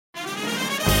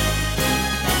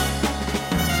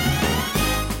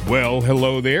Well,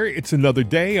 hello there. It's another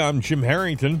day. I'm Jim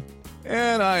Harrington.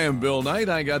 And I am Bill Knight.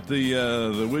 I got the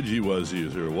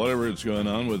widgy-wuzzies or whatever it's going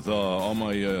on with all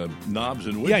my knobs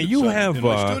and widgets in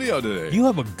my studio today. You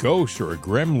have a ghost or a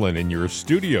gremlin in your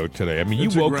studio today. I mean,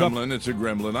 It's you woke a up. gremlin. It's a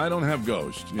gremlin. I don't have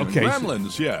ghosts. Okay,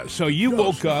 gremlins, yes. So you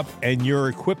Ghosts. woke up and your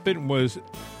equipment was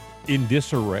in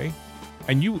disarray,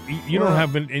 and you don't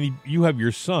have any. You have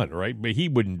your son, right? But he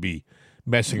wouldn't be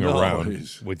messing around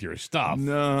with your stuff.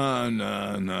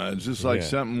 No. It's just like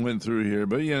something went through here.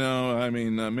 But, I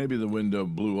mean, maybe the window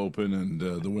blew open and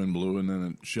the wind blew and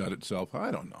then it shut itself. I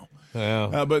don't know.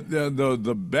 Yeah. But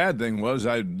the bad thing was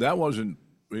that wasn't,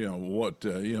 it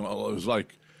was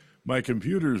like my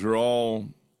computers are all,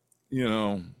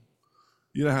 how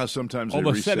sometimes all they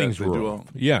the reset, settings they were do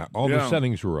off. The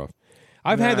settings were off.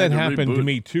 I've had that happen to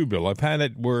me too, Bill. I've had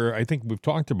it where I think we've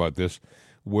talked about this,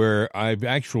 where I've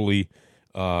actually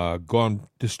gone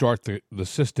to start the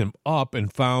system up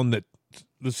and found that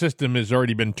the system has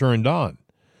already been turned on.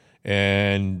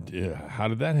 And how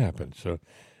did that happen? So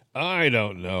I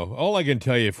don't know. All I can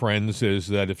tell you, friends, is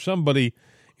that if somebody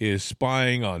is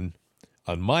spying on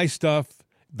my stuff,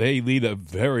 they lead a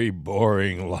very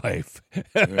boring life.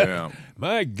 Yeah.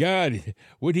 My God,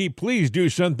 would he please do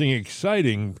something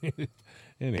exciting?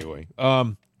 Anyway, a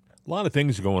lot of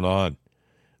things going on.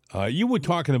 You were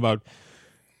talking about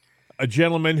a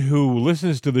gentleman who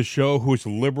listens to the show who's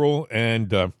liberal and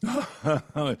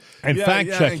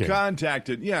fact-checking. He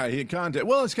contacted.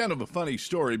 Well, it's kind of a funny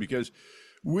story because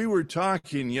we were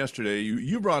talking yesterday.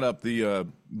 You brought up the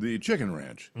chicken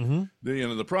ranch,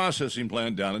 the processing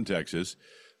plant down in Texas.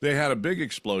 They had a big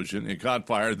explosion. It caught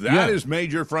fire. That is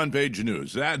major front page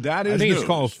news. That is I think news. It's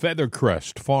called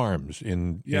Feathercrest Farms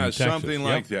in Texas. Something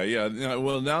like that. Yeah.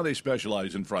 Well, now they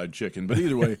specialize in fried chicken, but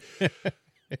either way.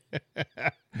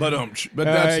 But that's not where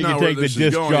this is going. You take the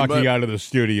disc jockey out of the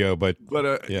studio, but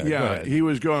he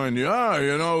was going.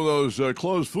 Those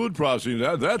closed food processing.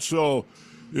 That's so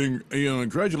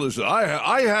incredulous.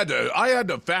 I had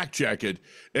to fact check it,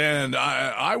 and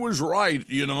I was right.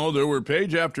 There were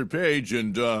page after page,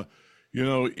 and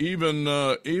even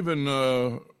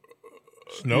Snopes?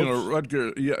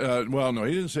 Rutger. Well, no,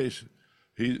 he didn't say.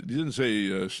 He didn't say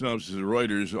Snopes. He said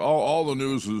Reuters. All the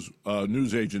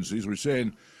news agencies were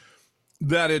saying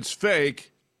that it's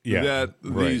fake. That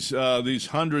these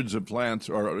hundreds of plants,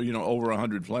 or over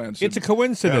 100 plants. It's a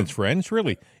coincidence, friends.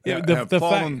 Really,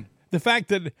 the fact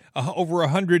that over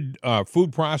 100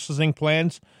 food processing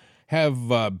plants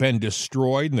have been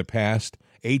destroyed in the past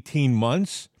 18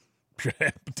 months.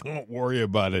 Don't worry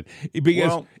about it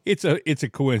because it's a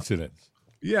coincidence.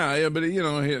 Yeah, but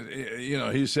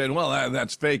he said, well,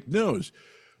 that's fake news.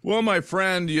 Well, my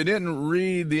friend, you didn't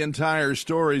read the entire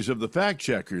stories of the fact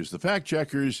checkers. The fact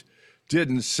checkers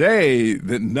didn't say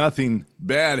that nothing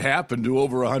bad happened to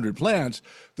over 100 plants.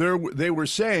 They were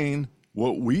saying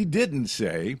what we didn't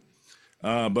say,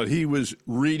 but he was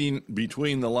reading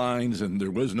between the lines, and there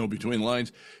was no between the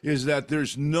lines, is that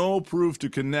there's no proof to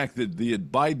connect that the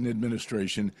Biden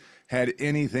administration had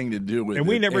anything to do with it. And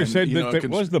we never said that it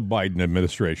was the Biden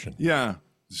administration. Yeah.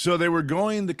 So they were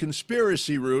going the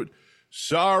conspiracy route.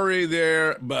 Sorry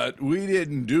there, but we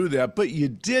didn't do that. But you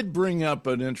did bring up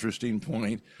an interesting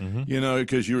point,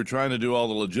 because you were trying to do all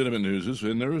the legitimate news,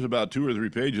 and there was about 2 or 3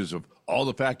 pages of all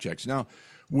the fact checks. Now,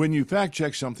 when you fact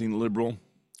check something liberal,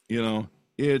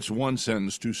 it's 1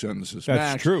 sentence, 2 sentences.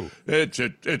 That's max. true.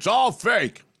 It's all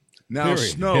fake. Now,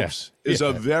 Period. Snopes is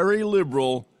a very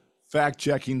liberal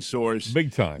fact-checking source.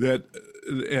 Big time.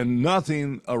 And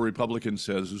nothing a Republican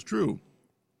says is true.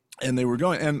 And they were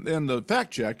going, and the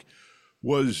fact check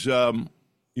was,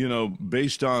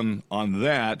 based on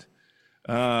that.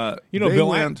 Bill,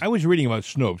 I was reading about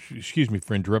Snopes. Excuse me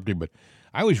for interrupting, but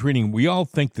I was reading, we all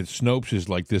think that Snopes is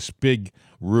like this big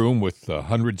room with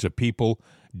hundreds of people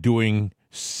doing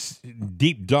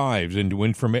deep dives into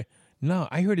information. No,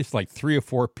 I heard it's like 3 or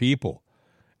 4 people.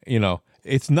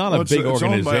 It's not a big organization. It's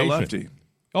owned by a lefty.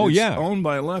 It's owned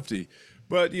by a lefty.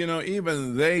 But,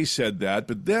 even they said that.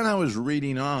 But then I was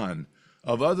reading on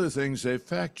of other things they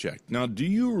fact-checked. Now, do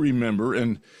you remember,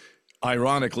 and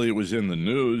ironically it was in the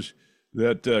news,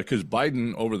 that because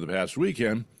Biden over the past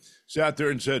weekend sat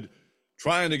there and said,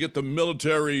 trying to get the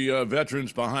military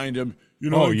veterans behind him,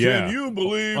 can you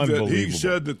believe that he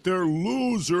said that they're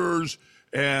losers?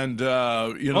 And,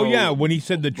 when he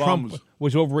said that Trump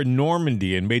was over in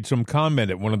Normandy and made some comment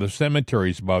at one of the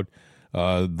cemeteries about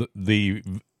the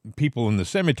people in the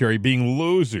cemetery being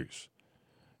losers,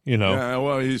 Yeah,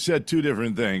 well, he said 2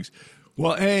 different things.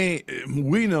 Well,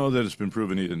 we know that it's been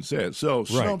proven he didn't say it. So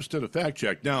Snopes did a fact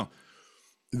check. Now,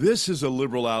 this is a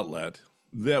liberal outlet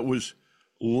that was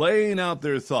laying out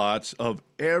their thoughts of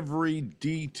every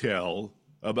detail,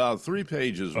 about 3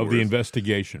 pages of worth, the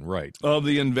investigation, right? Of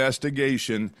the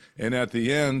investigation, and at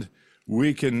the end,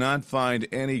 we cannot find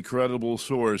any credible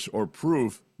source or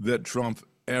proof that Trump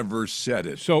ever said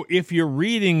it. So if you're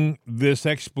reading this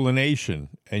explanation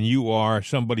and you are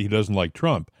somebody who doesn't like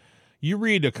Trump, you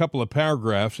read a couple of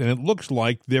paragraphs and it looks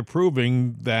like they're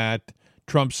proving that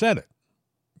Trump said it,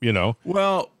 you know?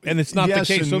 Well, and it's not yes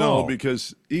the case and at no, all.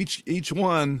 because each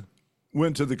one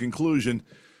went to the conclusion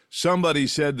somebody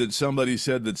said that somebody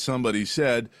said that somebody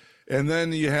said, and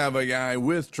then you have a guy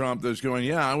with Trump that's going,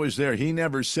 yeah, I was there. He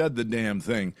never said the damn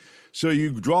thing. So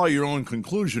you draw your own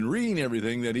conclusion, reading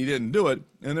everything, that he didn't do it,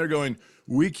 and they're going,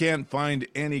 we can't find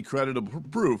any credible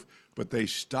proof. But they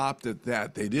stopped at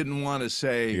that. They didn't want to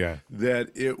say that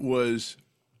it was,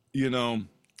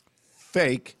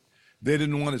 fake. They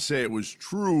didn't want to say it was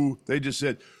true. They just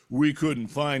said, we couldn't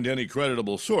find any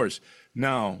credible source.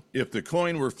 Now, if the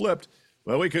coin were flipped,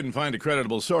 well, we couldn't find a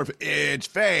credible source. It's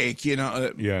fake,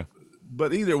 Yeah.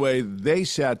 But either way, they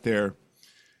sat there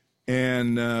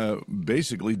and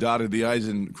basically dotted the I's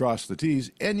and crossed the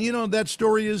T's. And, that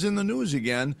story is in the news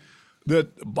again,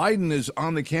 that Biden is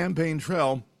on the campaign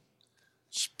trail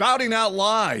spouting out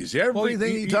lies.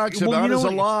 Everything he talks about is a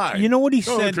lie. You know what he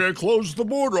said? I can't close the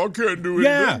border. I can't do anything.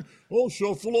 Yeah. Oh,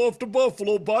 shuffle off to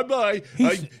Buffalo. Bye-bye.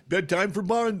 Bedtime for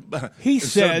Bond. He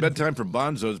said... bedtime for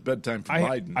Bonzo is bedtime for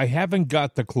Biden. I haven't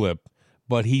got the clip,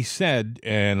 but he said,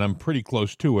 and I'm pretty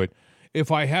close to it, if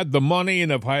I had the money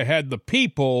and if I had the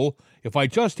people, if I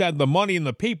just had the money and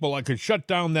the people, I could shut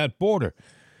down that border.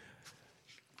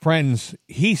 Friends,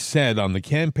 he said on the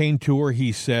campaign tour,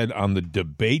 he said on the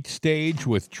debate stage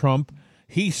with Trump,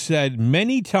 he said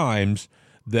many times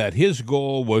that his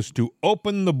goal was to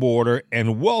open the border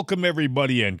and welcome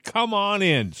everybody in. Come on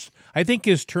in. I think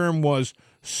his term was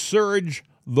surge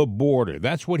the border.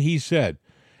 That's what he said.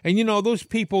 And, those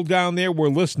people down there were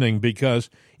listening,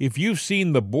 because if you've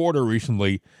seen the border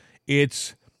recently,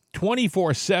 it's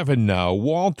 24/7 now,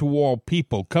 wall-to-wall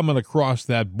people coming across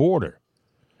that border.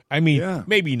 I mean,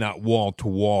 maybe not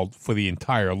wall-to-wall for the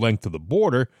entire length of the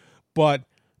border, but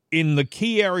in the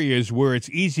key areas where it's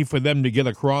easy for them to get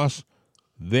across,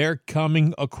 they're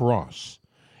coming across.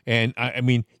 And, I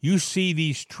mean, you see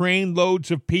these train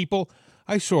loads of people.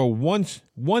 I saw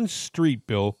one street,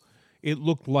 Bill. It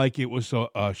looked like it was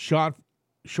a shot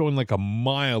showing like a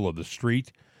mile of the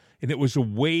street, and it was a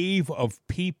wave of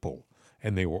people,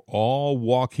 and they were all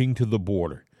walking to the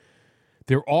border.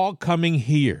 They're all coming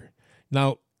here.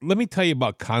 Now, let me tell you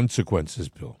about consequences,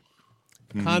 Bill.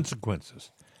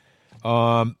 Consequences.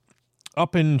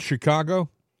 Up in Chicago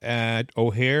at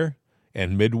O'Hare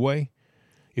and Midway,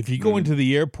 if you go into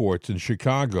the airports in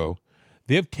Chicago,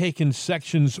 they've taken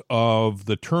sections of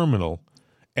the terminal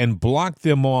and blocked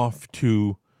them off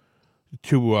to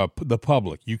the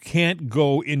public. You can't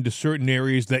go into certain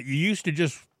areas that you used to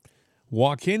just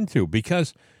walk into,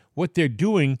 because what they're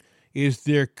doing is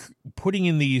they're putting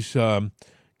in these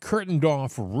curtained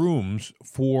off rooms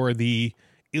for the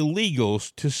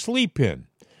illegals to sleep in.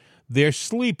 They're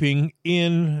sleeping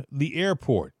in the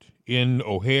airport, in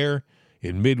O'Hare,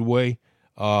 in Midway,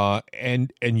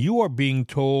 and you are being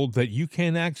told that you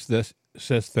can't access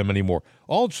them anymore.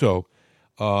 Also,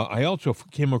 I also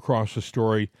came across a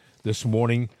story this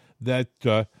morning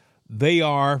that they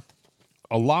are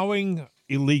allowing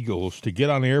illegals to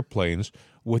get on airplanes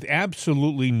with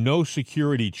absolutely no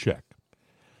security check.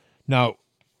 Now,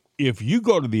 if you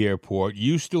go to the airport,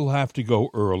 you still have to go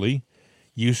early.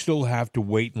 You still have to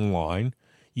wait in line.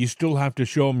 You still have to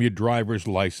show them your driver's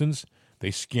license.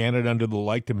 They scan it under the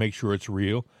light to make sure it's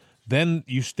real. Then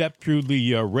you step through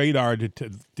the radar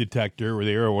detector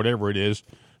or whatever it is,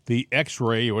 the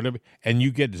X-ray or whatever, and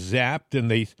you get zapped, and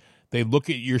they look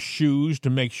at your shoes to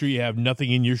make sure you have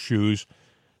nothing in your shoes.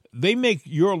 They make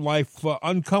your life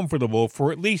uncomfortable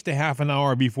for at least a half an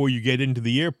hour before you get into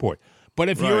the airport. But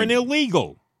if you're an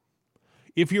illegal,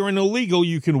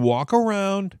 you can walk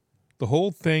around the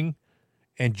whole thing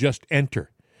and just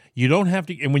enter. You don't have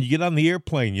to. And when you get on the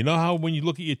airplane, you know how when you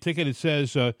look at your ticket, it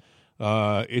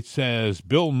says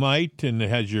Bill Knight, and it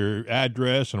has your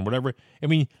address and whatever. I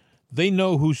mean, they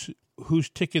know whose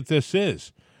ticket this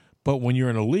is. But when you're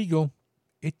an illegal,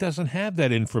 it doesn't have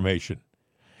that information.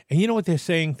 And you know what they're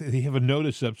saying? They have a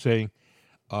notice up saying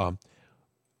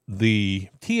the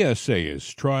TSA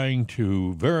is trying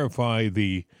to verify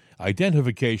the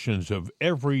identifications of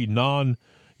every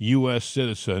non-U.S.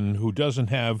 citizen who doesn't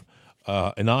have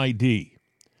an ID.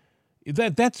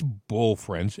 That's bull,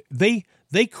 friends. They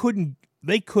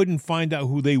couldn't find out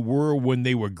who they were when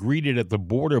they were greeted at the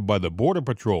border by the Border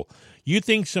Patrol. You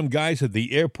think some guys at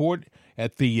the airport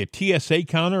at the TSA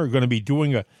counter are going to be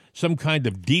doing some kind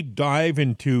of deep dive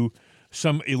into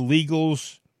some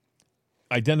illegals'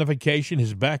 identification,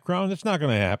 his background. That's not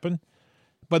going to happen.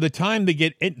 By the time they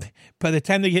get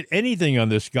anything on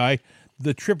this guy,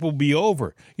 the trip will be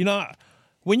over. You know,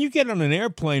 when you get on an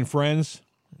airplane, friends,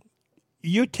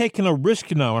 you're taking a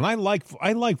risk now, and I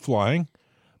like flying,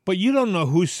 but you don't know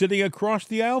who's sitting across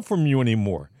the aisle from you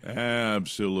anymore.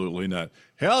 Absolutely not.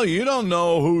 Hell, you don't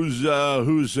know who's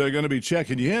going to be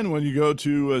checking you in when you go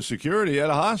to security at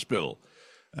a hospital.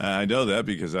 I know that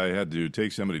because I had to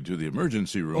take somebody to the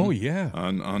emergency room. Oh yeah,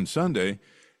 on Sunday,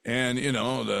 and you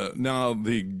know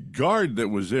the guard that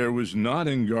was there was not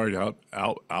in guard out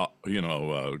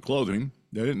clothing.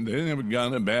 They didn't have a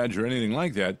gun, a badge, or anything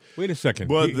like that. Wait a second,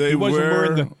 but he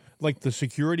wasn't wearing the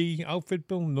security outfit,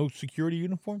 Bill. No security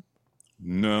uniform.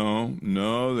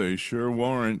 No, they sure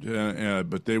weren't.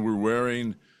 But they were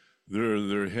wearing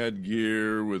their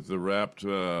headgear with the wrapped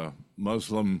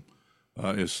Muslim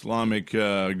Islamic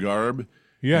garb.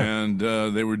 Yeah, and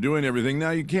they were doing everything.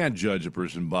 Now you can't judge a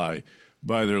person by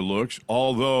their looks.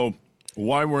 Although,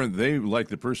 why weren't they like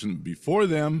the person before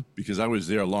them? Because I was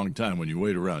there a long time. When you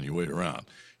wait around,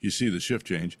 you see the shift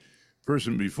change.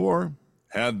 Person before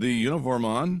had the uniform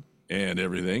on and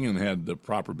everything, and had the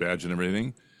proper badge and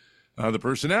everything. The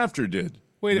person after did.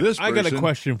 Wait, I got a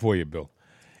question for you, Bill.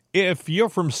 If you're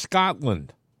from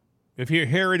Scotland, if your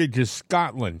heritage is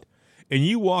Scotland, and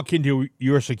you walk into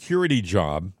your security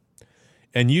job,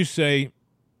 and you say,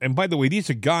 and by the way, these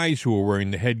are guys who are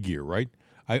wearing the headgear, right?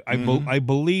 I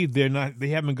believe they're not. They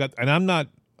haven't got. And I'm not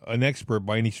an expert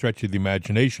by any stretch of the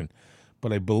imagination,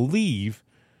 but I believe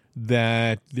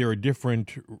that there are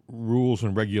different rules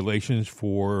and regulations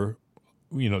for,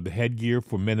 the headgear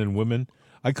for men and women.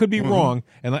 I could be wrong,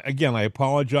 and I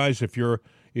apologize if you're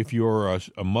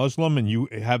a Muslim and you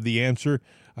have the answer.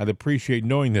 I'd appreciate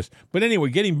knowing this. But anyway,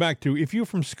 getting back to, if you're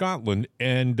from Scotland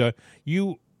and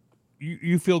you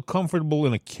feel comfortable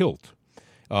in a kilt,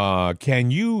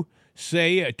 can you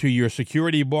say to your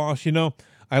security boss,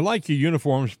 I like your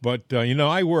uniforms, but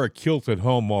I wear a kilt at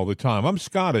home all the time. I'm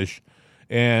Scottish,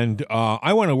 and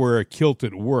I want to wear a kilt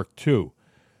at work too.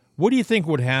 What do you think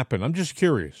would happen? I'm just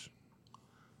curious.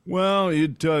 Well,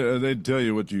 they'd tell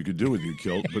you what you could do with your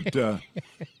kilt, but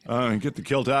get the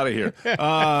kilt out of here.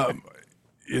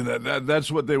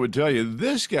 That's what they would tell you.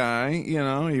 This guy,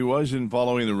 he wasn't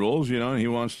following the rules, and he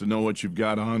wants to know what you've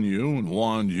got on you and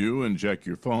wand you and check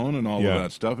your phone and all of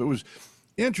that stuff. It was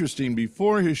interesting.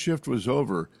 Before his shift was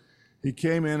over, he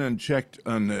came in and checked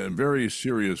on a very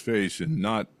serious face and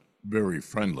not very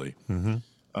friendly.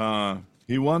 Mm-hmm.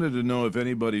 He wanted to know if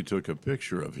anybody took a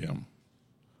picture of him.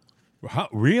 How,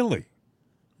 really?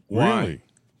 Why? Really?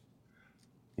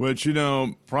 Which,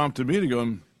 prompted me to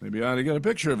go, maybe I ought to get a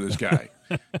picture of this guy,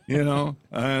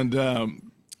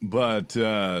 but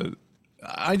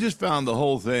I just found the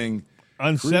whole thing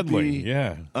unsettling,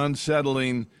 creepy,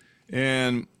 unsettling.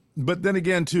 But then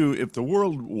again, too, if the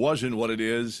world wasn't what it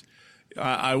is,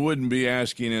 I wouldn't be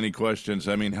asking any questions.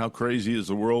 I mean, how crazy is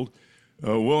the world?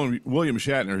 William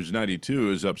Shatner, who's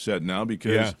 92, is upset now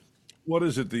because what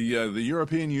is it, the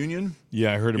European Union?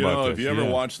 Yeah, I heard about this. If you ever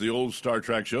watched the old Star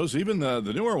Trek shows, even the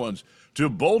newer ones, to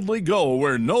boldly go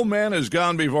where no man has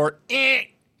gone before,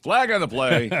 flag on the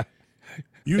play.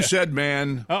 You said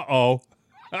man. Uh-oh.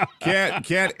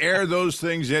 Can't air those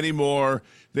things anymore.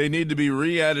 They need to be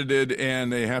re-edited, and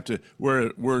they have to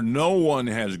where no one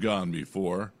has gone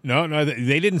before. No,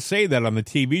 they didn't say that on the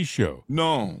TV show.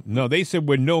 No, they said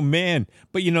we're no man.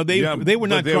 But they were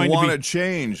not they trying want to be it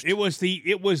changed. It was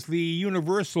the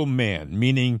universal man,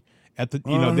 meaning at the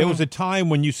there was a time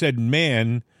when you said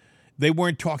man, they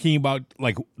weren't talking about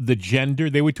like the gender.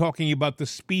 They were talking about the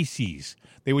species.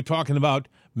 They were talking about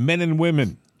men and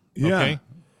women. Okay?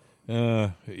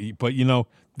 But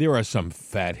there are some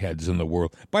fatheads in the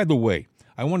world. By the way,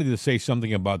 I wanted to say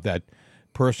something about that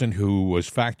person who was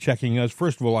fact-checking us.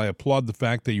 First of all, I applaud the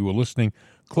fact that you were listening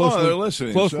closely. Oh, they're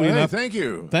listening. Closely enough. Thank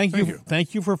you.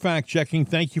 Thank you for fact-checking.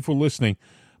 Thank you for listening.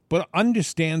 But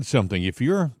understand something. If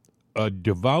you're a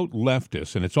devout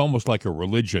leftist, and it's almost like a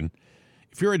religion,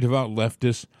 if you're a devout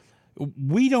leftist,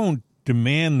 we don't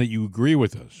demand that you agree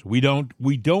with us. We don't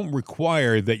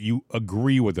require that you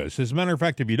agree with us. As a matter of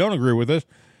fact, if you don't agree with us,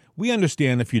 we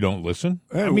understand if you don't listen.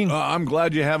 Hey, I'm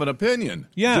glad you have an opinion.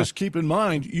 Yeah. Just keep in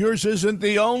mind, yours isn't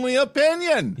the only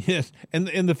opinion. Yes. And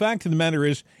the fact of the matter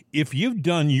is, if you've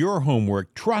done your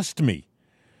homework, trust me,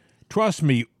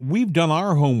 we've done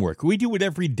our homework. We do it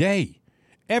every day.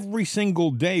 Every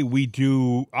single day we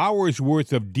do hours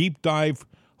worth of deep dive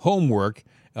homework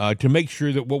to make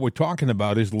sure that what we're talking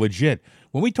about is legit.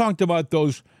 When we talked about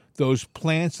those those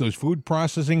plants, those food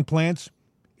processing plants,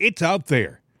 it's out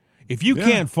there. If you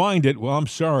can't find it, well, I'm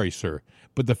sorry, sir.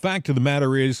 But the fact of the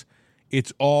matter is,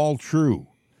 it's all true.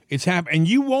 It's and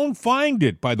you won't find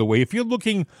it, by the way. If you're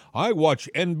looking, I watch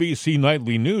NBC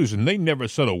Nightly News, and they never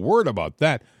said a word about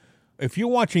that. If you're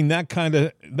watching that kind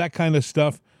of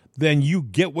stuff, then you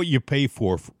get what you pay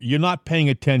for. You're not paying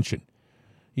attention.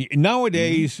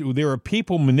 Nowadays, there are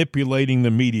people manipulating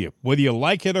the media, whether you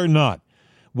like it or not.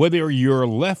 Whether you're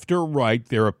left or right,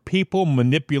 there are people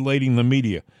manipulating the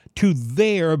media to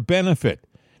their benefit,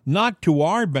 not to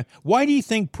our benefit. Why do you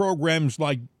think programs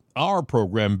like our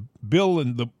program, Bill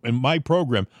and my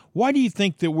program, why do you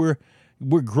think that we're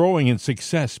growing in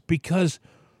success? Because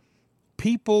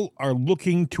people are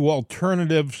looking to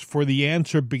alternatives for the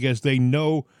answer because they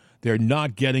know they're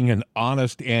not getting an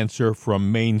honest answer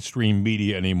from mainstream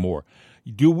media anymore.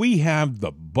 Do we have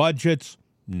the budgets?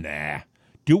 Nah.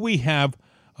 Do we have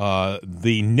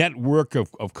the network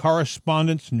of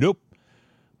correspondence? Nope.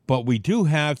 But we do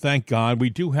have, thank God, we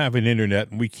do have an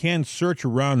internet, and we can search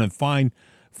around and find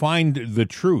the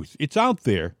truth. It's out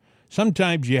there.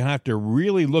 Sometimes you have to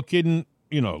really look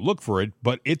for it,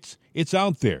 but it's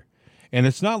out there. And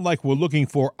it's not like we're looking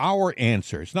for our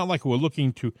answer. It's not like we'll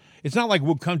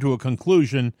come to a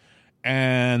conclusion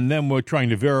and then we're trying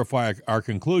to verify our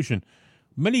conclusion.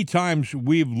 Many times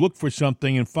we've looked for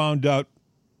something and found out,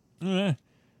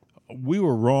 we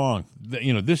were wrong.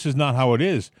 This is not how it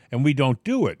is, and we don't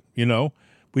do it.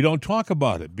 We don't talk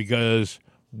about it because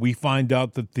we find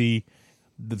out that the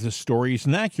story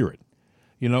isn't accurate.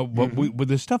 But with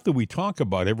the stuff that we talk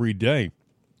about every day,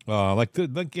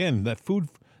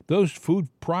 those food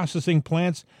processing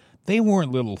plants, they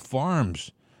weren't little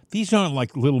farms. These aren't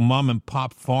like little mom and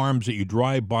pop farms that you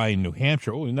drive by in New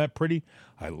Hampshire. Oh, isn't that pretty?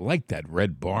 I like that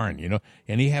red barn,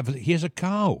 And he has a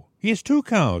cow. He has 2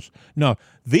 cows. No,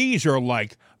 these are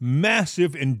like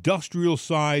massive industrial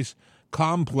size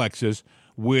complexes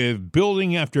with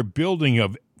building after building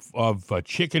of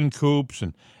chicken coops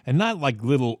and not like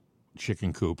little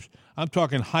chicken coops. I'm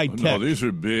talking high tech. No, these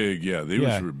are big. Yeah, these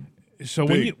were. So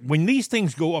when these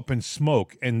things go up in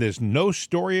smoke and there's no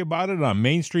story about it on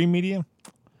mainstream media,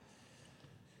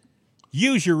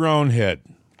 use your own head.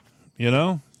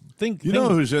 Think. You know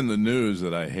who's in the news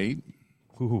that I hate?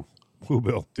 Who,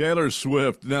 Bill? Taylor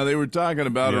Swift. Now they were talking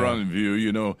about her on The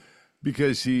View,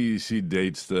 because she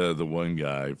dates the one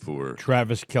guy for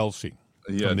Travis Kelce.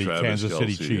 Yeah, from the Travis Kansas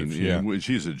City Chiefs. And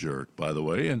she's a jerk, by the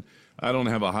way, and I don't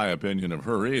have a high opinion of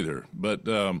her either. But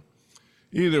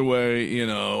either way,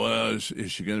 is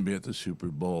she going to be at the Super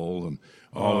Bowl and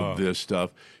all of this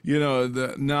stuff?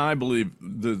 Now I believe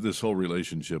this whole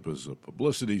relationship is a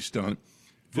publicity stunt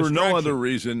for no other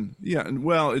reason. Yeah,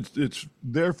 well, it's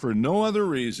there for no other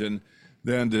reason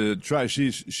than to try.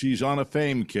 She's on a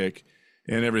fame kick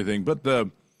and everything, but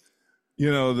the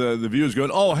View's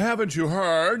going, oh, haven't you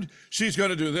heard? She's going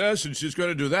to do this and she's going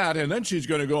to do that, and then she's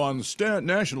going to go on the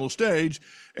national stage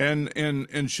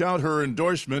and shout her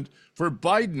endorsement for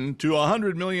Biden to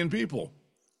 100 million people.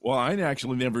 Well, I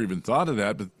actually never even thought of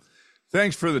that, but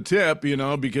thanks for the tip,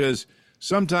 because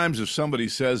sometimes if somebody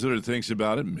says it or thinks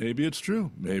about it, maybe it's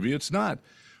true, maybe it's not.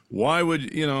 Why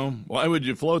would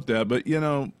you float that? But,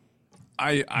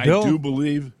 I do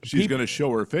believe she's going to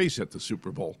show her face at the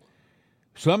Super Bowl.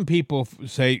 Some people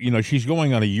say, she's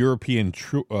going on a European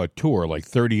tour, like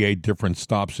 38 different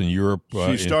stops in Europe.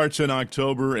 She starts in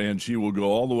October, and she will go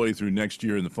all the way through next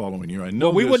year and the following year. I know.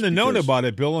 Well, we wouldn't have known about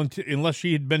it, Bill, unless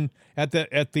she had been at the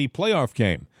playoff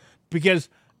game, because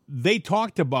they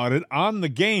talked about it on the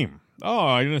game. Oh,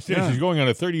 I understand. Yeah. She's going on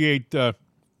a 38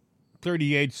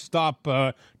 stop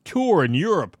tour in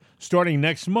Europe starting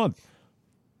next month.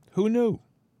 Who knew?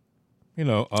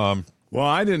 Well,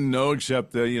 I didn't know,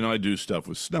 except that, I do stuff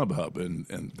with SnubHub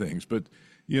and things. But,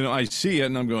 I see it,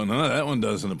 and I'm going, that one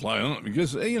doesn't apply.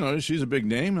 Because, she's a big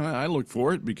name. I look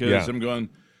for it because I'm going,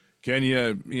 can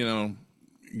you,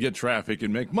 get traffic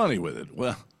and make money with it?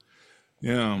 Well,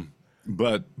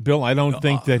 but. Bill, I don't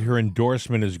think that her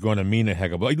endorsement is going to mean a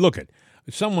heck of a lot. Look,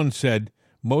 someone said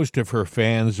most of her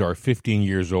fans are 15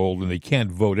 years old and they can't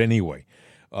vote anyway.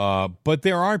 But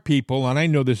there are people, and I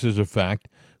know this is a fact,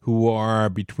 who are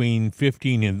between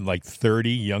 15 and like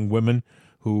 30, young women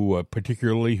who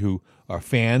particularly who are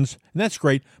fans, and that's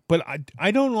great. But I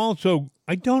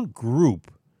don't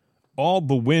group all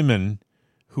the women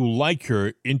who like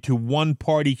her into one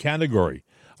party category.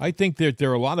 I think that there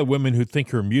are a lot of women who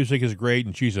think her music is great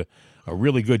and she's a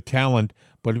really good talent,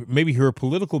 but maybe her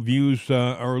political views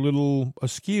are a little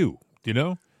askew,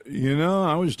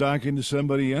 I was talking to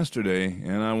somebody yesterday,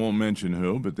 and I won't mention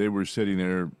who, but they were sitting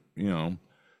there,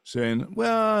 saying,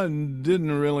 well,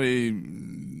 didn't really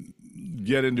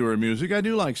get into her music. I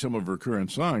do like some of her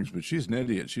current songs, but she's an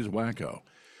idiot. She's a wacko.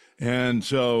 And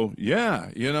so, yeah,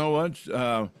 you know what?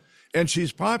 And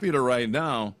she's popular right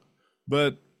now,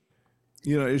 but,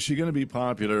 is she going to be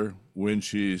popular when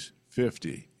she's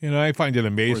 50? I find it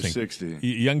amazing. Or 60.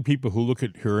 Young people who look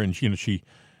at her and, she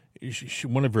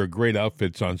one of her great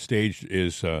outfits on stage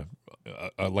is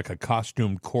like a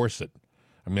costume corset.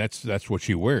 I mean, that's what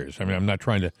she wears. I mean, I'm not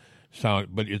trying to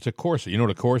sound, but it's a corset. You know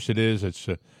what a corset is? It's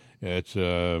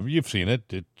you've seen it.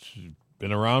 It's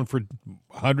been around for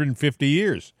 150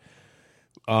 years.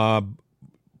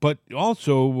 But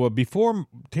also before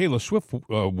Taylor Swift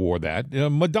wore that,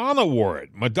 Madonna wore it.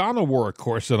 Madonna wore a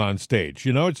corset on stage.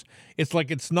 It's like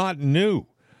it's not new.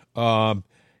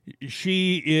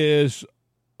 She is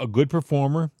a good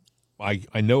performer.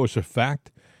 I know it's a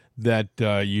fact that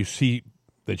you see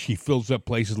that she fills up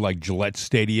places like Gillette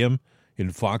Stadium in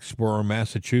Foxborough,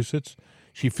 Massachusetts.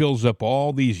 She fills up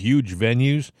all these huge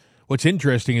venues. What's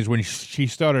interesting is when she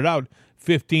started out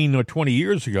 15 or 20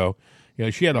 years ago,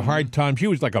 she had a hard time. She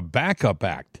was like a backup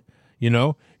act.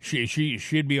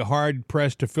 She'd be hard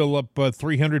pressed to fill up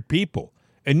 300 people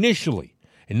initially,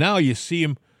 and now you see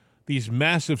these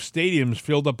massive stadiums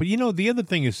filled up. But the other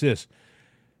thing is this: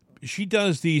 she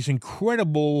does these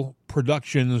incredible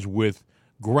productions with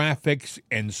graphics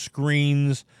and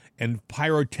screens and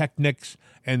pyrotechnics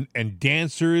and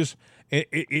dancers.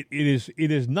 It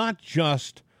is not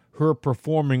just her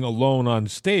performing alone on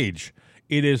stage.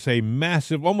 It is a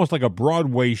massive, almost like a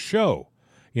Broadway show,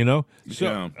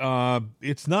 So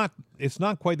it's not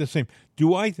quite the same.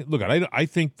 I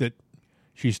think that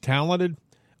she's talented.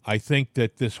 I think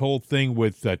that this whole thing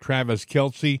with Travis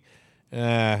Kelce,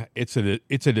 it's a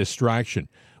distraction.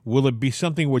 Will it be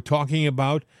something we're talking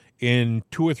about in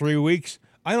 2 or 3 weeks?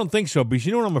 I don't think so, because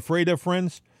you know what I'm afraid of,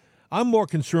 friends? I'm more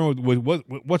concerned with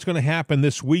what's going to happen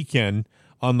this weekend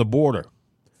on the border.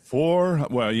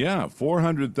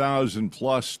 400,000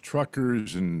 plus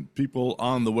truckers and people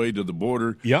on the way to the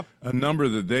border. Yep. A number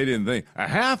that they didn't think.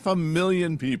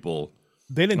 500,000 people.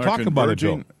 They didn't talk about it,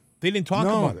 Bill. They didn't talk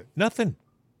about it. Nothing.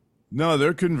 No,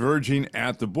 they're converging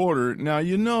at the border.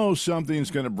 Now,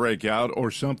 something's going to break out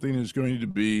or something is going to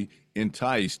be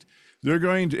enticed. They're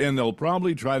going to, and they'll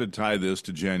probably try to tie this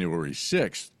to January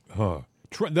 6th.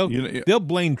 They'll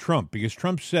blame Trump because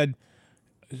Trump said,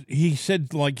 he said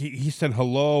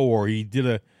hello, or he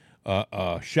did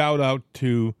a shout out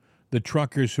to the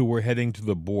truckers who were heading to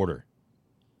the border.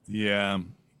 Yeah,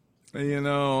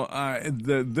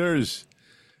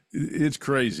 it's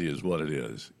crazy, is what it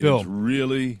is. Bill, it's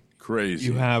really crazy.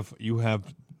 You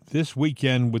have this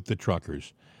weekend with the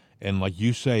truckers, and like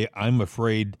you say, I'm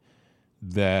afraid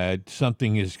that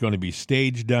something is going to be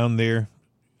staged down there.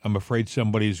 I'm afraid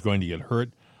somebody's going to get hurt.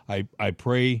 I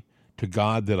pray to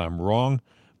God that I'm wrong.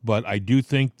 But I do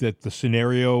think that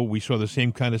we saw the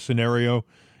same kind of scenario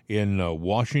in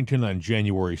Washington on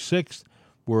January 6th,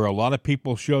 where a lot of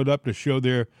people showed up to show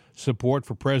their support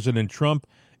for President Trump,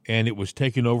 and it was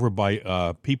taken over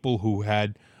by people who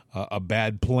had a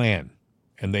bad plan,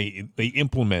 and they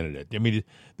implemented it. I mean,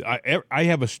 I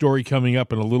have a story coming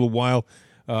up in a little while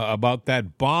about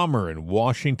that bomber in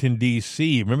Washington,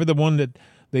 D.C. Remember the one that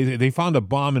They found a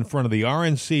bomb in front of the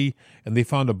RNC, and they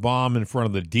found a bomb in front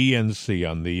of the DNC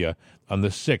on the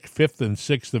 5th and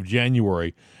 6th of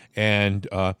January, and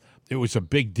it was a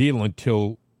big deal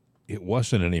until it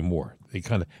wasn't anymore.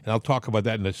 And I'll talk about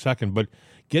that in a second. But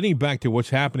getting back to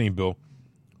what's happening, Bill,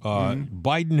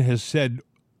 Biden has said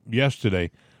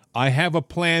yesterday, "I have a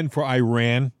plan for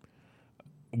Iran.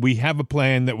 We have a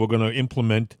plan that we're going to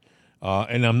implement,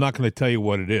 and I'm not going to tell you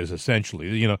what it is.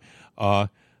 Essentially,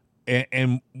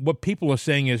 And what people are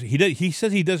saying is he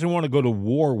says he doesn't want to go to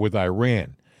war with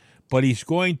Iran, but he's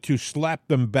going to slap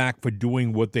them back for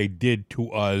doing what they did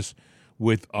to us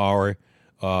with our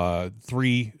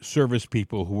 3 service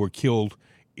people who were killed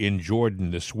in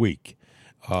Jordan this week.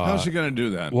 How's he going to do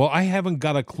that? Well, I haven't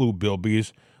got a clue, Bill,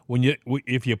 because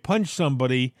if you punch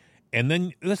somebody and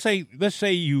then let's say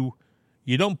you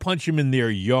don't punch them in their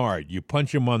yard, you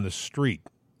punch them on the street,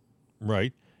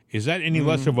 right? Is that any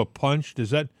less of a punch?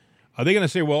 Are they going to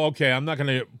say, well, okay, I'm not going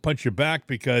to punch you back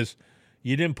because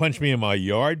you didn't punch me in my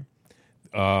yard?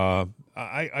 I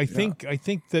think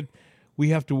that we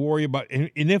have to worry about, and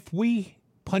if we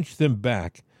punch them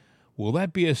back, will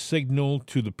that be a signal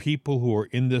to the people who are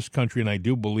in this country? And I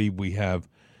do believe we have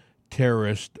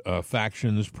terrorist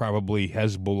factions, probably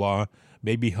Hezbollah,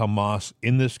 maybe Hamas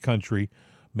in this country,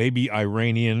 maybe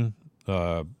Iranian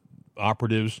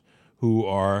operatives who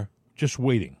are just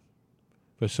waiting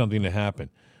for something to happen.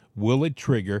 Will it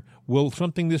trigger? Will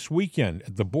something this weekend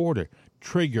at the border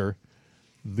trigger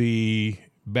the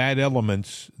bad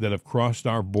elements that have crossed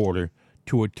our border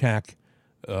to attack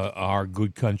our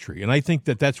good country. And I think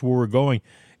that that's where we're going.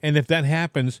 And if that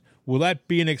happens, will that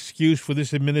be an excuse for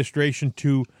this administration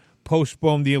to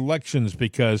postpone the elections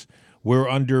because we're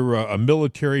under a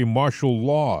military martial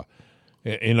law?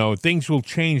 Things will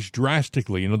change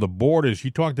drastically. The borders,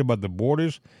 you talked about the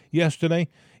borders yesterday.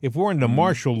 If we're under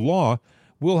martial law,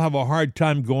 we'll have a hard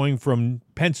time going from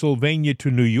Pennsylvania to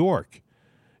New York,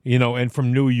 and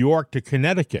from New York to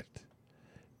Connecticut,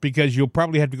 because you'll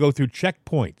probably have to go through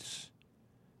checkpoints.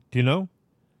 Do you know?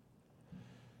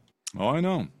 Oh, I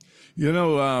know.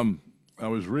 I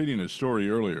was reading a story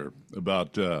earlier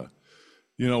about,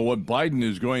 what Biden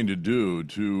is going to do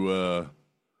to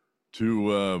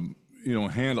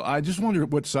handle. I just wonder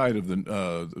what side of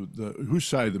whose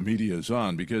side the media is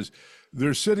on, because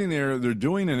they're sitting there, they're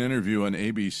doing an interview on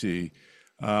ABC,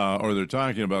 or they're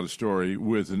talking about a story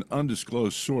with an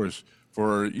undisclosed source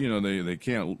for, they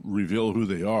can't reveal who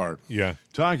they are. Yeah.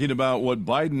 Talking about what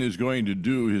Biden is going to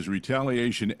do, his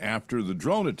retaliation after the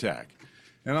drone attack.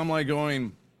 And I'm like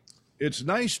going, it's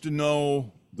nice to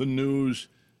know the news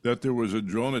that there was a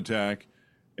drone attack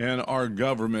and our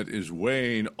government is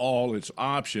weighing all its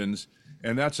options,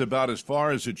 and that's about as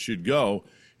far as it should go.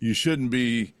 You shouldn't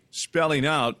be spelling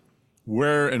out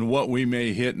where and what we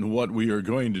may hit and what we are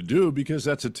going to do, because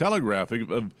that's a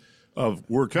telegraphing of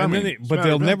we're coming. But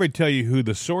they'll never tell you who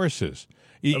the source is.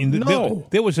 No.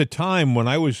 There was a time when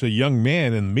I was a young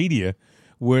man in the media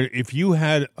where if you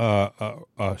had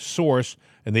a source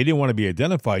and they didn't want to be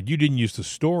identified, you didn't use the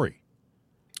story.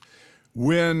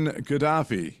 When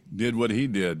Gaddafi did what he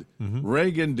did,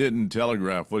 Reagan didn't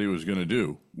telegraph what he was going to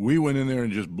do. We went in there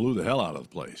and just blew the hell out of the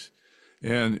place.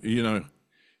 And,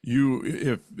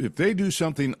 if they do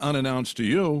something unannounced to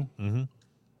you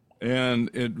and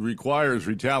it requires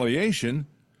retaliation,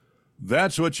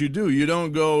 that's what you do. You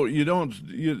don't go, you don't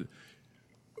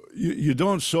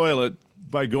soil it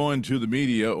by going to the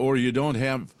media, or you don't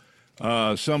have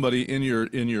somebody in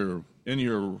your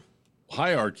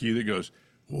hierarchy that goes,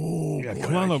 oh, yeah, boy,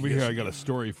 come on over here. I got a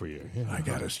story for you. Yeah. I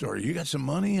got a story. You got some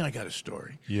money? I got a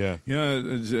story. Yeah.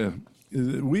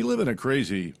 We live in a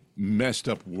crazy, messed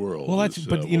up world. Well,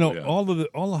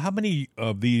 how many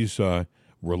of these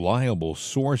reliable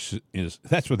sources,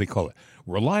 that's what they call it.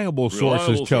 Reliable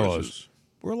sources tell us.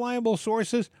 Reliable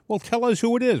sources? Well, tell us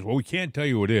who it is. Well, we can't tell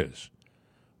you who it is.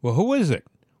 Well, who is it?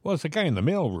 Well, it's the guy in the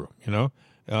mailroom,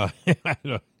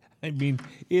 I mean,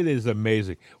 it is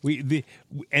amazing.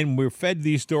 We're fed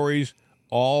these stories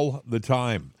all the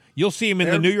time. You'll see them in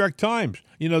the New York Times.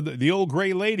 The old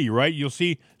gray lady, right? You'll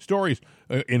see stories.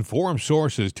 Informed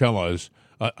sources tell us,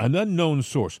 an unknown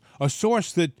source, a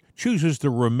source that chooses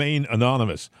to remain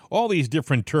anonymous. All these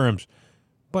different terms.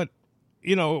 But,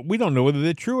 we don't know whether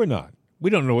they're true or not.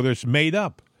 We don't know whether it's made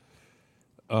up.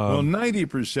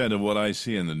 90% of what I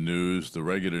see in the news, the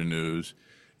regular news,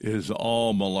 is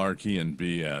all malarkey and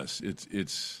BS.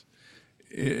 It's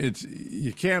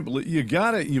you can't believe you've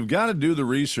got to do the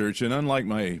research. And unlike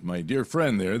my dear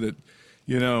friend there that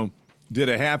did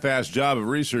a half-assed job of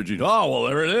researching,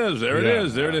 there it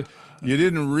is. You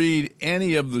didn't read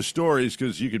any of the stories,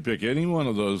 because you could pick any one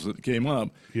of those that came up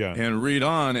and read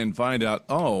on and find out,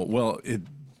 they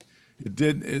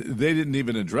didn't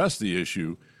even address the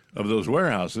issue of those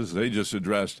warehouses. They just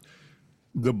addressed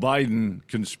the Biden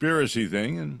conspiracy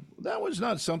thing, and that was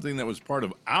not something that was part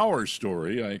of our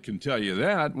story. I can tell you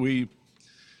that.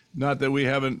 Not that we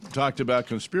haven't talked about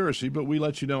conspiracy, but we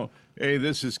let you know, hey,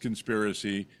 this is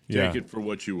conspiracy. Take it for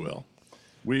what you will.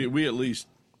 We at least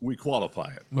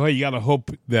qualify it. Well, you got to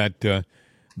hope that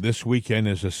this weekend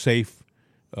is a safe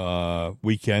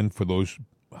weekend for those.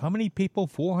 How many people?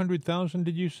 400,000?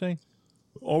 Did you say?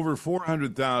 Over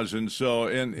 400,000. So,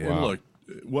 and look.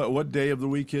 What day of the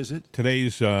week is it?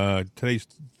 Today's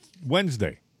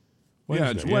Wednesday.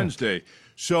 Yeah, it's Wednesday.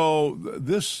 So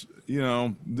this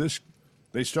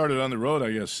they started on the road,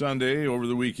 I guess, Sunday over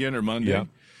the weekend or Monday. Yeah.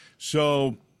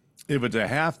 So if it's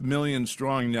 500,000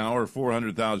 strong now, or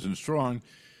 400,000 strong,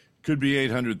 could be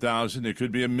 800,000. It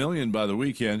could be 1 million by the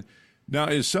weekend. Now,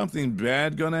 is something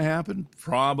bad going to happen?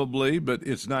 Probably, but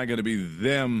it's not going to be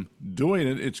them doing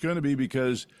it. It's going to be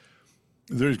because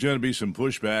there's going to be some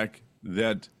pushback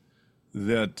that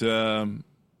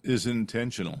is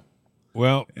intentional.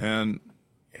 Well, and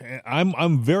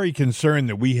I'm very concerned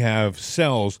that we have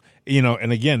cells,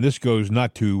 and again, this goes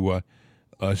not to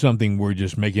something we're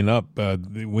just making up.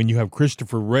 When you have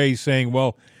Christopher Wray saying,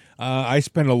 well, I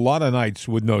spent a lot of nights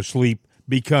with no sleep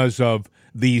because of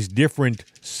these different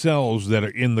cells that are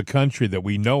in the country that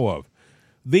we know of.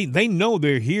 They know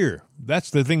they're here. That's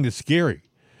the thing that's scary.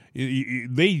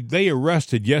 They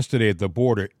arrested yesterday at the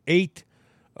border 8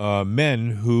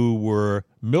 men who were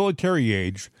military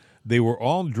age. They were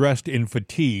all dressed in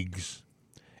fatigues,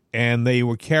 and they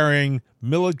were carrying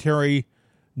military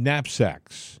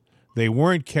knapsacks. They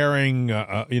weren't carrying,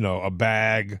 a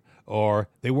bag, or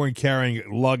they weren't carrying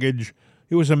luggage.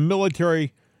 It was a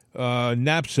military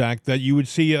knapsack that you would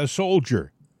see a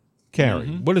soldier carry.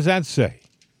 Mm-hmm. What does that say?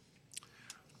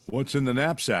 What's in the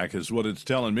knapsack is what it's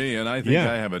telling me, and I think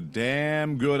I have a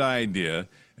damn good idea.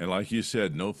 And like you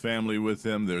said, no family with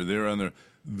them. They're there on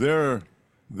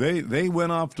they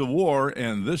went off to war,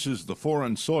 and this is the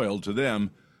foreign soil to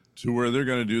them, to where they're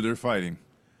going to do their fighting.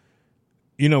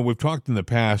 You know, we've talked in the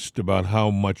past about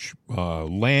how much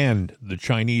land the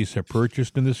Chinese have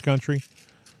purchased in this country.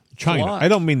 China. I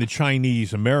don't mean the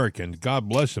Chinese Americans. God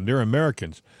bless them. They're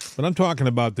Americans. But I'm talking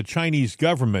about the Chinese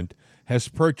government has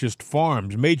purchased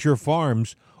farms, major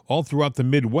farms, all throughout the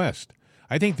Midwest.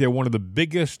 I think they're one of the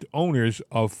biggest owners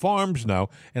of farms now.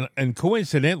 And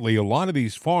coincidentally, a lot of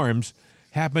these farms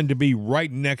happen to be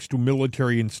right next to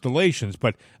military installations.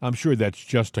 But I'm sure that's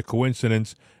just a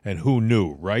coincidence, and who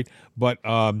knew, right? But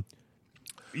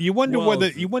you wonder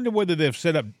whether they've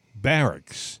set up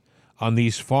barracks on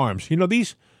these farms. You know,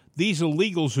 these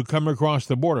illegals who come across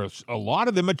the border, a lot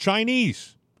of them are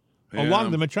Chinese. Yeah. A lot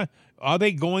of them are Chinese. Are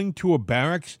they going to a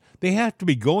barracks? They have to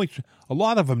be going. A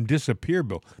lot of them disappear,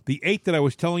 Bill. The 8 that I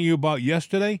was telling you about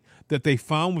yesterday that they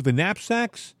found with the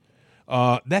knapsacks,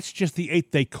 that's just the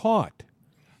 8 they caught.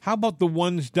 How about the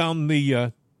ones down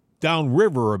the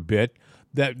downriver a bit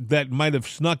that might have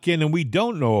snuck in and we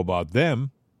don't know about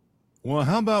them? Well,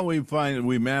 how about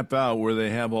we map out where they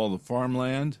have all the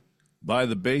farmland by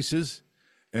the bases,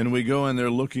 and we go in there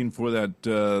looking for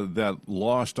that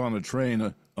lost on a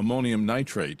train ammonium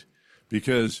nitrate,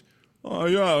 because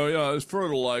it's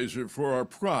fertilizer for our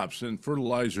crops and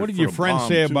fertilizer. What did your friend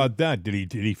say about that?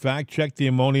 Did he fact check the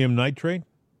ammonium nitrate?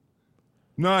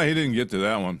 No, he didn't get to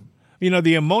that one. You know,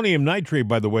 the ammonium nitrate,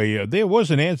 by the way, there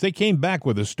was an answer. They came back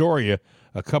with a story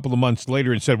a couple of months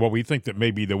later and said, well, we think that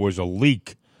maybe there was a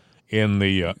leak in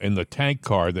the tank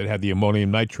car that had the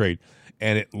ammonium nitrate,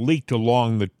 and it leaked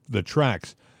along the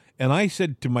tracks. And I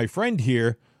said to my friend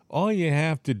here, all you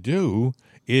have to do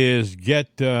is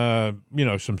get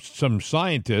some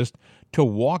scientist to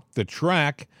walk the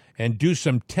track and do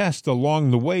some tests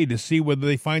along the way to see whether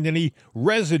they find any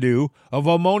residue of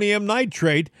ammonium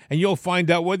nitrate, and you'll find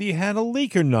out whether you had a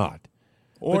leak or not.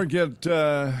 Or get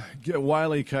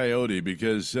Wile E. Coyote,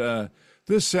 because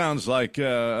this sounds like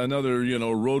another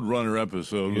Roadrunner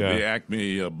episode with the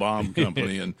Acme bomb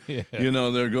company, and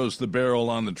there goes the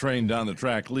barrel on the train down the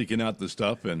track leaking out the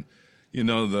stuff, and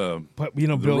the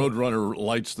Roadrunner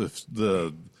lights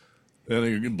the and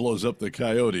it blows up the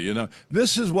coyote.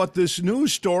 This is what this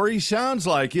news story sounds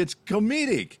like. It's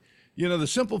comedic. The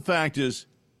simple fact is,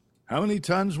 how many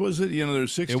tons was it?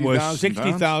 There's 60,000 pounds. It was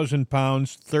 60,000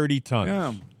 pounds, 30 tons.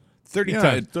 Yeah. 30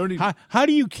 tons. 30. How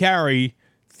do you carry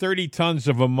 30 tons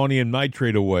of ammonium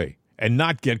nitrate away and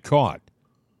not get caught?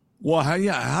 Well,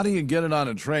 how do you get it on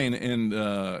a train and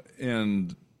all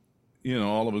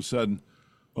of a sudden,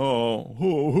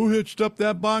 who hitched up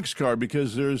that boxcar?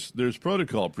 Because there's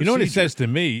protocol procedure. You know what it says to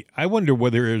me? I wonder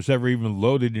whether it was ever even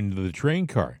loaded into the train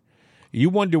car. You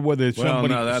wonder whether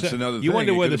somebody. Well, no, that's another thing. You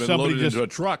wonder whether somebody loaded into a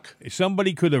truck.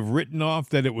 Somebody could have written off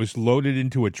that it was loaded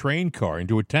into a train car,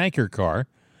 into a tanker car,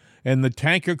 and the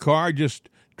tanker car just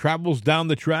travels down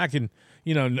the track, and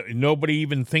nobody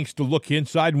even thinks to look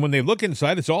inside. And when they look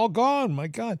inside, it's all gone. My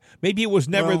God, maybe it was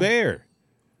never there.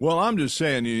 Well, I'm just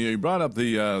saying, you brought up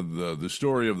the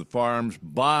story of the farms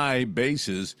by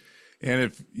bases, and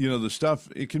if the stuff,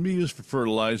 it can be used for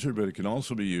fertilizer, but it can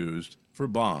also be used for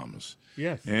bombs.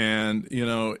 Yes. And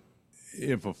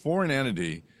if a foreign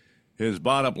entity has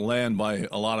bought up land by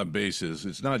a lot of bases,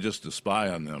 it's not just to spy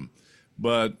on them,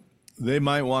 but they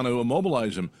might want to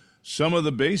immobilize them. Some of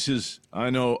the bases I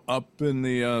know up in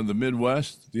the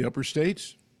Midwest, the upper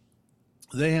states,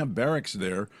 they have barracks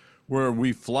there where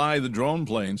we fly the drone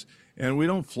planes, and we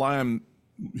don't fly them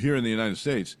here in the United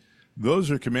States.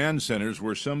 Those are command centers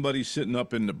where somebody's sitting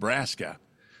up in Nebraska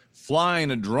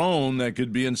flying a drone that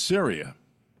could be in Syria.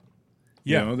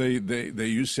 Yeah. They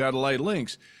use satellite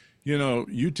links.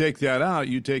 You take that out,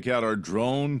 you take out our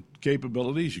drone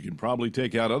capabilities, you can probably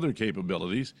take out other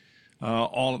capabilities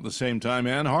all at the same time,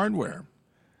 and hardware.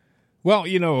 Well,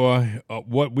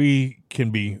 what we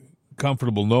can be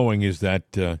comfortable knowing is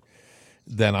that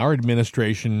that our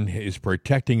administration is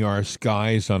protecting our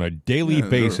skies on a daily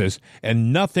basis,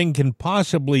 and nothing can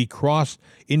possibly cross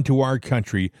into our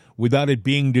country without it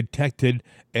being detected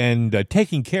and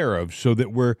taken care of, so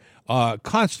that we're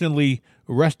constantly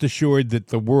rest assured that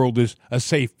the world is a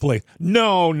safe place.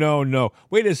 No.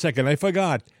 Wait a second. I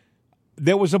forgot.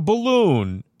 There was a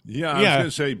balloon. Yeah, I was going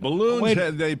to say,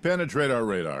 balloons, they penetrate our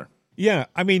radar. Yeah,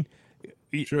 I mean...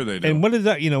 Sure they do. And what did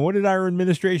that? What did our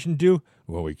administration do?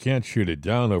 Well, we can't shoot it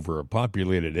down over a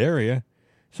populated area,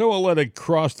 so we'll let it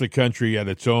cross the country at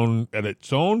its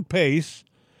own pace,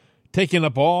 taking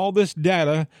up all this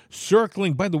data,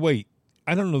 circling. By the way,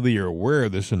 I don't know that you're aware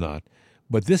of this or not,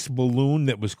 but this balloon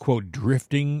that was, quote,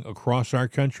 drifting across our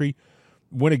country,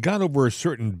 when it got over a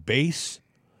certain base,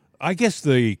 I guess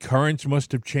the currents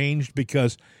must have changed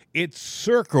because it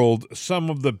circled some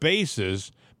of the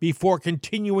bases before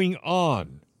continuing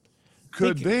on.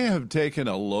 Could they have taken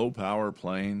a low-power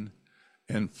plane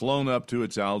and flown up to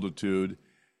its altitude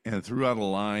and threw out a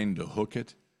line to hook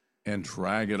it and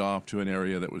drag it off to an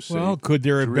area that was safe? Well, could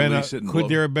there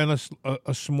have been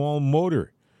a small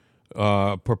motor,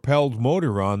 propelled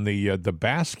motor on the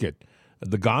basket,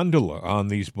 the gondola on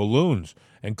these balloons,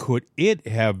 and could it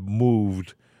have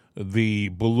moved the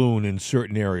balloon in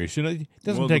certain areas? It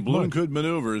doesn't take the balloon much. could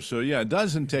maneuver, so yeah, it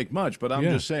doesn't take much. But I'm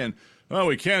just saying, oh,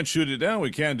 we can't shoot it down,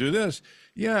 we can't do this.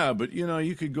 Yeah, but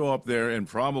you could go up there and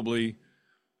probably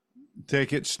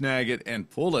take it, snag it, and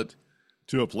pull it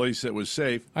to a place that was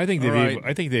safe. I think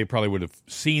they probably would have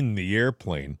seen the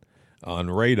airplane on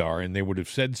radar, and they would have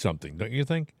said something. Don't you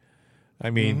think? I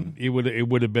mean, it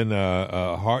would have been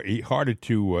harder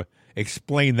to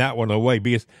explain that one away,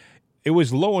 because it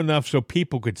was low enough so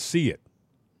people could see it.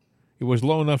 It was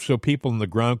low enough so people on the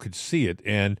ground could see it.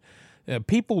 And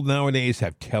people nowadays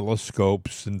have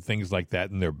telescopes and things like that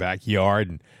in their backyard.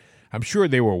 And I'm sure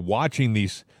they were watching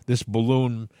this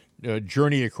balloon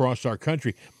journey across our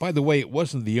country. By the way, it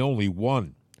wasn't the only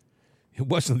one. It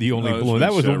wasn't the only balloon.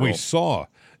 That was one we saw.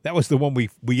 That was the one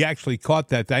we actually caught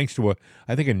that thanks to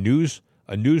a news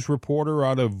reporter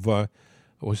out of,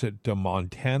 was it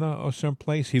Montana or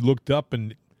someplace? He looked up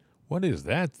and, what is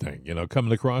that thing,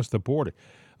 coming across the border?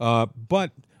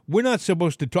 But we're not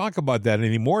supposed to talk about that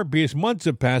anymore because months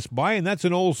have passed by, and that's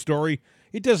an old story.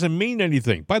 It doesn't mean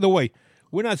anything. By the way,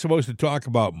 we're not supposed to talk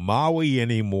about Maui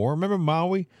anymore. Remember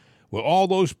Maui? Well, all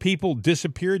those people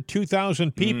disappeared,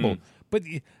 2,000 people. But,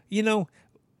 you're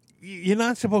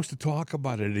not supposed to talk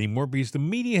about it anymore because the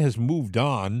media has moved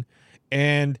on,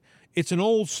 and it's an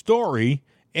old story.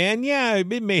 And, yeah,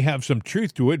 it may have some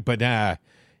truth to it, but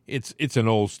it's an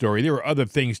old story. There are other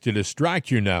things to distract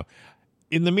you now.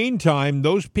 In the meantime,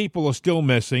 those people are still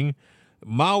missing.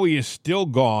 Maui is still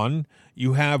gone.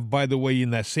 You have, by the way, in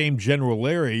that same general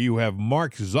area, you have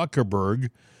Mark Zuckerberg,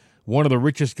 one of the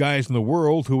richest guys in the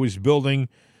world, who is building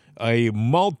a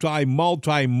multi-million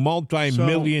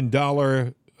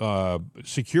dollar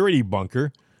security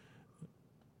bunker.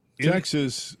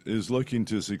 Texas is looking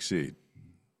to succeed,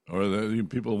 or the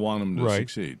people want them to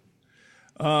succeed.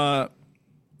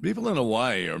 People in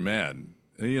Hawaii are mad.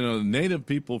 Native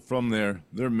people from there,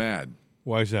 they're mad.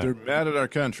 Why is that? They're mad at our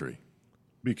country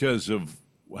because of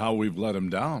how we've let them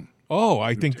down. Oh,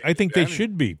 I think they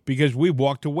should be, because we've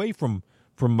walked away from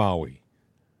Maui.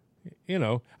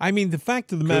 I mean, the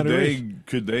fact of the matter is,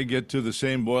 could they get to the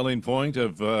same boiling point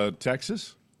of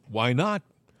Texas? Why not?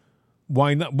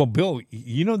 Why not? Well, Bill,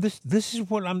 this is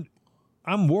what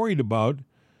I'm worried about.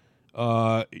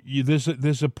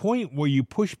 There's a point where you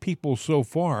push people so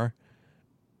far,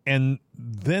 and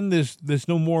then there's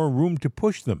no more room to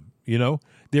push them.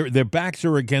 Their backs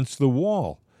are against the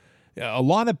wall. A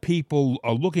lot of people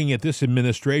are looking at this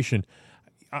administration.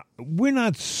 We're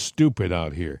not stupid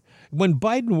out here. When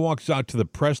Biden walks out to the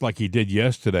press like he did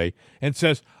yesterday and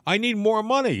says, I need more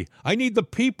money, I need the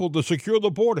people to secure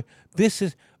the border,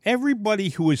 everybody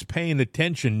who is paying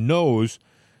attention knows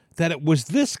that it was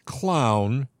this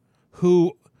clown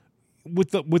who,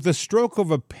 with the stroke of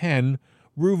a pen,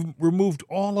 removed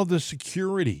all of the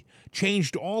security,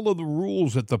 changed all of the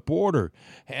rules at the border.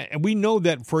 And we know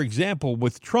that, for example,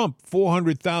 with Trump,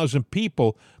 400,000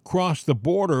 people crossed the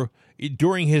border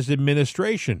during his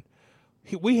administration.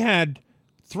 We had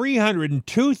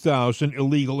 302,000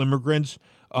 illegal immigrants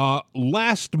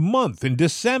last month in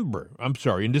December, come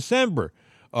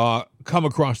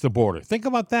across the border. Think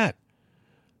about that.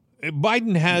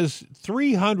 Biden has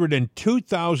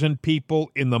 302,000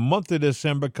 people in the month of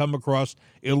December come across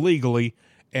illegally,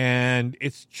 and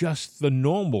it's just the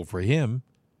normal for him.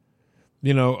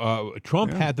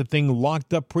 Trump had the thing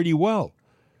locked up pretty well.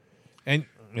 And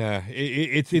Yeah,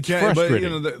 it's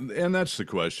frustrating. But, and that's the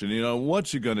question.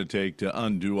 What's it going to take to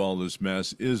undo all this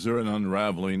mess? Is there an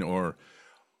unraveling, or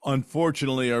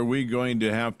unfortunately, are we going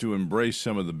to have to embrace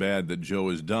some of the bad that Joe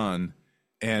has done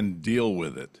and deal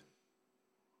with it?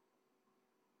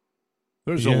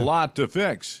 There's a lot to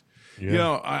fix.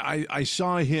 Yeah. I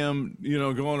saw him,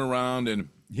 going around, and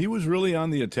he was really on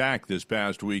the attack this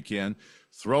past weekend,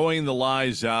 throwing the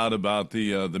lies out about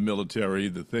the military,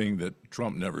 the thing that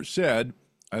Trump never said.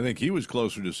 I think he was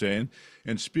closer to saying,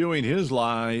 and spewing his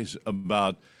lies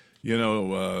about,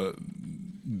 different,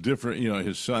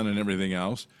 his son and everything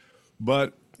else.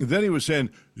 But then he was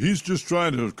saying he's just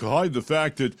trying to hide the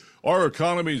fact that our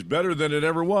economy is better than it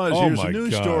ever was. Oh, Here's my a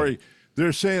news God. story.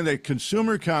 They're saying that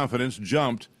consumer confidence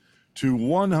jumped to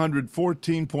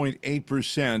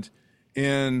 114.8%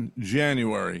 in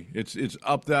January. It's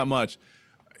up that much.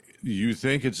 You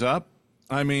think it's up?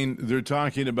 I mean, they're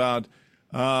talking about,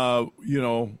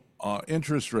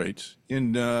 interest rates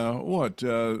in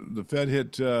the Fed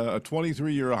hit a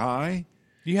 23-year high.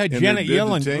 You had Janet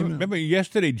Yellen. Remember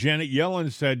yesterday, Janet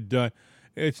Yellen said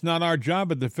it's not our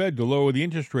job at the Fed to lower the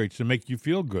interest rates to make you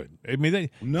feel good. I mean,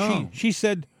 she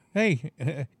said, hey,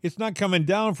 it's not coming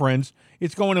down, friends.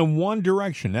 It's going in one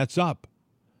direction. That's up.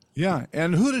 Yeah,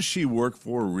 and who does she work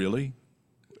for, really?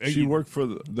 She work for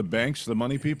the banks, the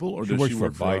money people, or does she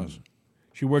work for Biden? us?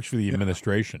 She works for the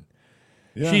administration.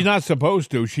 Yeah. She's not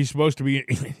supposed to. She's supposed to be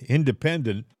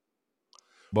independent.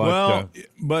 But,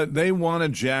 but they want to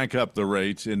jack up the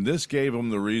rates, and this gave them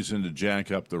the reason to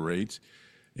jack up the rates.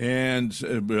 And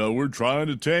we're trying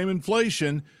to tame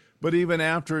inflation, but even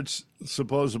after it's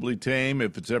supposedly tame,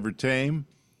 if it's ever tame,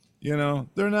 they're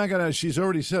not going to, she's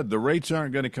already said the rates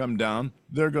aren't going to come down.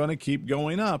 They're going to keep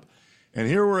going up. And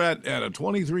here we're at a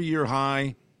 23-year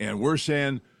high, and we're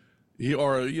saying,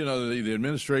 the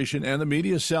administration and the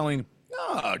media is selling,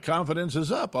 confidence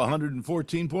is up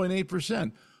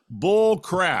 114.8%. Bull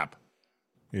crap.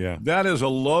 Yeah. That is a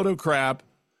load of crap.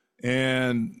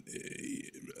 And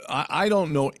I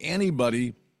don't know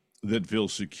anybody that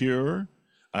feels secure.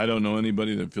 I don't know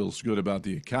anybody that feels good about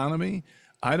the economy.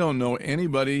 I don't know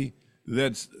anybody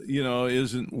that's,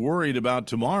 isn't worried about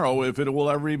tomorrow, if it will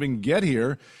ever even get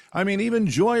here. I mean, even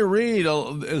Joy Reid,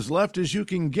 as left as you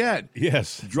can get,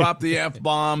 yes, dropped the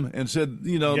F-bomb and said,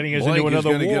 getting us Blake into another is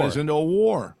going to get us into a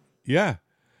war. Yeah.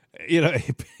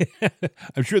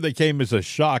 I'm sure they came as a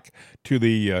shock to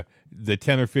the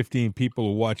 10 or 15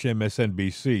 people who watch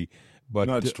MSNBC. But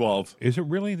no, it's 12. Is it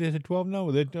really? Is it 12?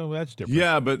 No, that's different.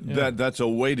 Yeah, but that's a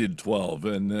weighted 12.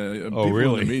 And people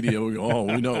really? in the media will go,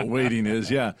 we know what weighting is.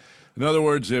 Yeah. In other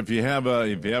words, if you have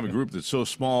a group that's so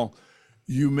small,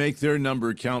 you make their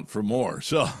number count for more.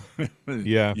 So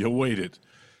you weight it.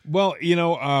 Well,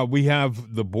 we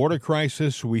have the border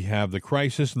crisis. We have the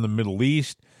crisis in the Middle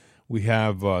East. We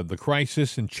have the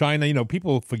crisis in China.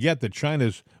 People forget that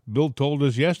China's, Bill told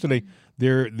us yesterday,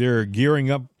 they're gearing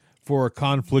up for a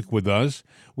conflict with us.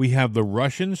 We have the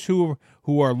Russians who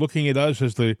are looking at us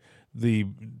as the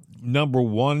number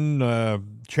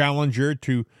one challenger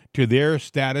to their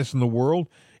status in the world,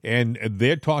 and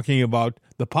they're talking about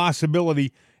the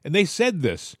possibility. And they've said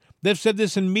this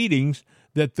in meetings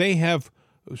that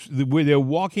where they're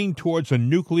walking towards a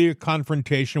nuclear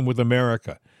confrontation with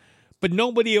America. But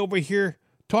nobody over here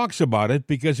talks about it,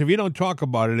 because if you don't talk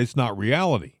about it, it's not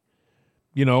reality.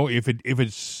 If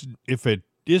it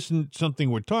isn't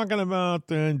something we're talking about,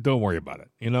 then don't worry about it.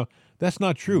 That's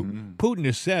not true. Mm-hmm. Putin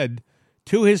has said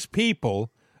to his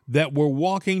people that we're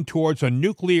walking towards a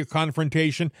nuclear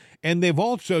confrontation, and they've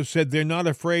also said they're not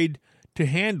afraid to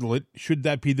handle it should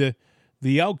that be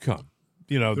the outcome.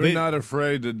 They're not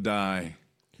afraid to die.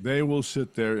 They will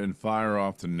sit there and fire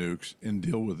off the nukes and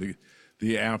deal with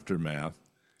the aftermath.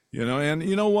 And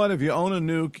you know what? If you own a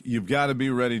nuke, you've got to be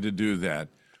ready to do that.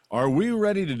 Are we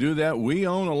ready to do that? We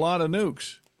own a lot of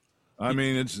nukes. I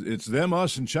mean, it's them,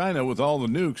 us, and China with all the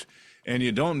nukes, and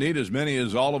you don't need as many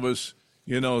as all of us,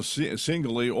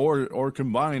 singly or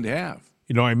combined have.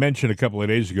 I mentioned a couple of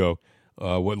days ago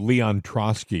what Leon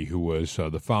Trotsky, who was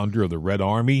the founder of the Red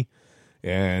Army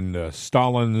and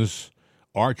Stalin's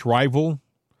arch rival,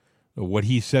 what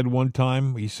he said one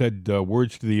time. He said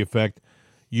words to the effect,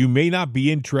 "You may not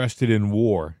be interested in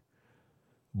war,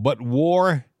 but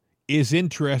war is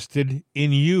interested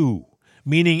in you."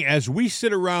 Meaning, as we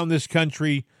sit around this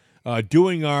country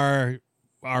doing our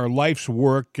life's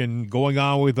work and going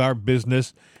on with our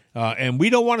business, and we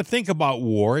don't want to think about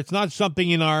war. It's not something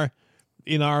in our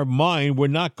mind. We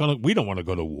don't want to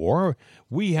go to war.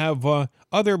 We have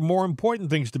other more important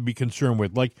things to be concerned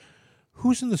with, like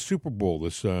who's in the Super Bowl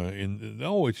it's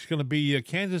going to be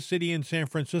Kansas City and San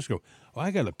Francisco.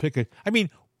 I got to pick I mean,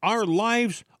 our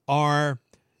lives are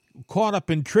caught up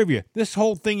in trivia. This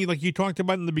whole thing, like you talked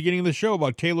about in the beginning of the show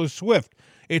about Taylor Swift,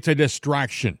 it's a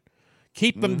distraction.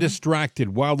 Keep them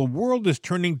distracted while the world is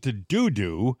turning to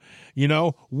doo-doo.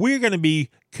 We're going to be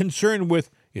concerned with,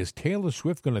 is Taylor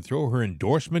Swift going to throw her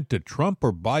endorsement to Trump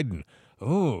or Biden?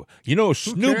 Oh,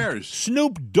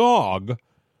 Snoop Dogg.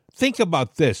 Think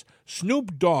about this.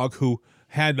 Snoop Dogg, who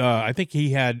had, I think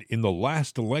he had in the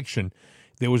last election,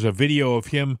 there was a video of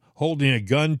him holding a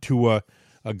gun to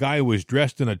a guy who was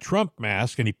dressed in a Trump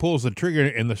mask, and he pulls the trigger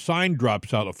and the sign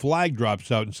drops out, a flag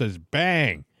drops out and says,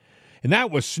 bang. And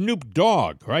that was Snoop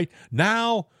Dogg, right?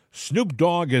 Now, Snoop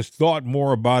Dogg has thought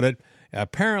more about it.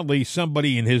 Apparently,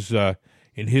 somebody in his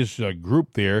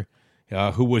group there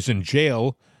who was in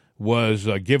jail was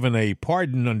given a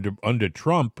pardon under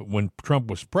Trump when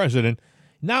Trump was president.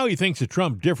 Now he thinks of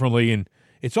Trump differently, and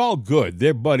it's all good.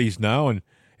 They're buddies now, and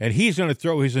he's going to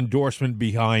throw his endorsement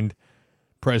behind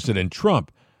President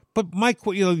Trump. But Mike,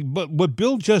 but what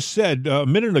Bill just said a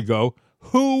minute ago,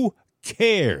 who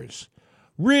cares?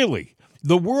 Really,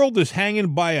 the world is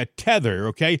hanging by a tether,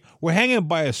 okay? We're hanging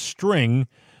by a string.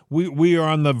 We are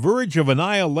on the verge of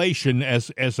annihilation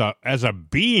as a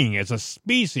being, as a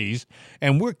species,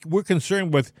 and we're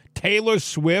concerned with Taylor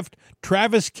Swift,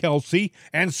 Travis Kelce,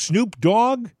 and Snoop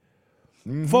Dogg?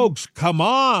 Folks, come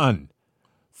on.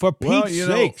 For Pete's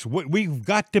sakes, we've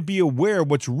got to be aware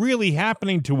of what's really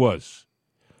happening to us.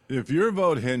 If your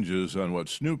vote hinges on what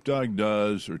Snoop Dogg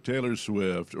does, or Taylor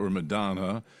Swift, or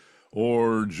Madonna,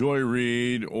 or Joy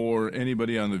Reid, or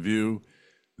anybody on The View,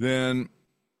 then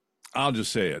I'll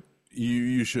just say it.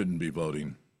 You shouldn't be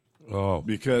voting. Oh.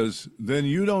 Because then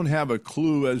you don't have a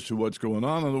clue as to what's going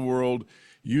on in the world.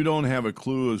 You don't have a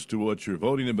clue as to what you're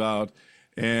voting about.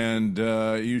 And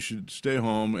you should stay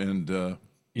home and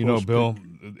Bill,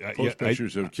 post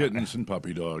pictures of kittens and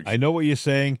puppy dogs. I know what you're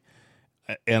saying,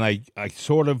 and I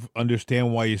sort of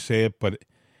understand why you say it, but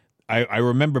I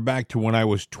remember back to when I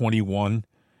was 21,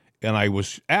 and I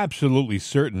was absolutely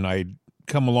certain I'd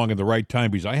come along at the right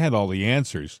time because I had all the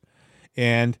answers.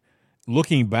 And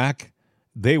looking back,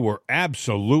 they were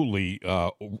absolutely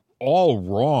all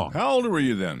wrong. How old were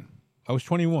you then? I was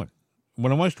 21.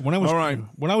 When I was all right.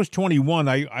 When I was 21,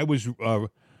 I was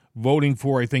voting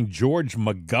for, I think, George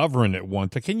McGovern at one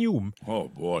time. Can you? Oh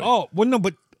boy. Oh well, no,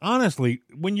 but honestly,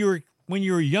 when you're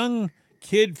a young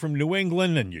kid from New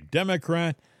England and you're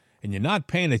Democrat and you're not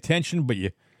paying attention, but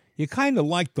you kind of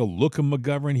like the look of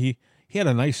McGovern. He had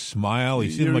a nice smile.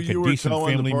 He seemed like a decent family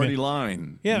man. You were towing the party man.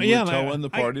 line. Yeah, towing the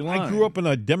party line. I grew up in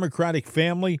a Democratic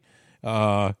family.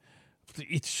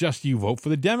 It's just you vote for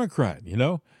the Democrat,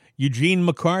 Eugene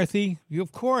McCarthy,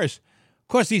 of course. Of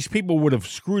course, these people would have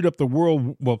screwed up the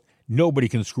world. Well, nobody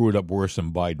can screw it up worse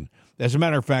than Biden. As a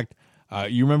matter of fact,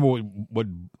 you remember what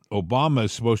Obama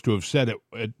is supposed to have said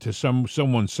to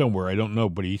someone somewhere. I don't know,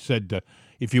 but he said,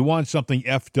 if you want something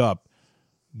effed up,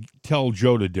 tell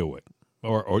Joe to do it,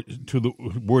 or to the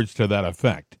words to that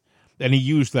effect. And he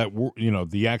used that,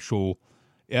 the actual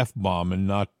F-bomb and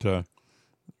not, the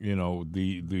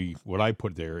what I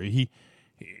put there.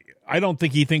 I don't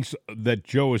think he thinks that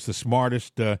Joe is the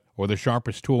smartest or the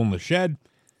sharpest tool in the shed,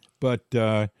 but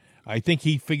I think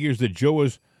he figures that Joe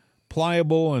is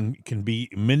pliable and can be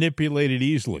manipulated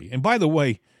easily. And by the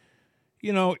way,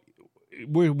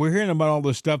 we're hearing about all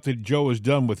the stuff that Joe has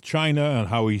done with China and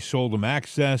how he sold them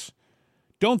access.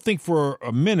 Don't think for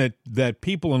a minute that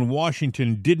people in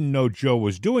Washington didn't know Joe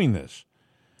was doing this,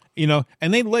 and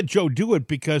they let Joe do it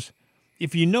because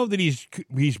if you know that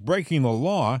he's breaking the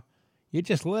law, you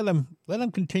just let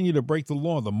him continue to break the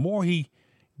law. The more he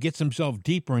gets himself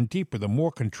deeper and deeper, the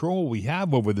more control we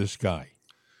have over this guy.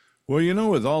 Well,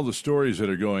 with all the stories that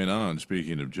are going on,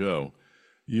 speaking of Joe,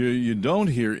 you don't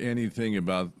hear anything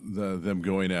about them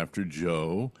going after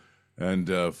Joe and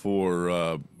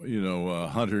for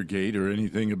Huntergate or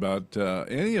anything about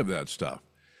any of that stuff.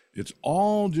 It's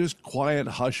all just quiet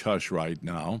hush-hush right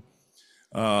now.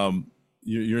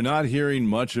 You're not hearing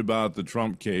much about the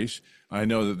Trump case. I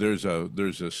know that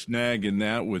there's a snag in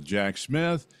that with Jack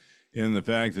Smith, in the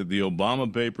fact that the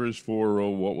Obama papers for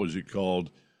what was it called?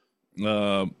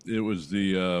 It was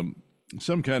the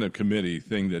some kind of committee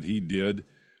thing that he did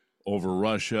over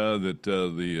Russia. That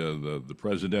the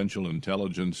Presidential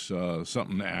Intelligence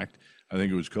something Act. I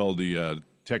think it was called the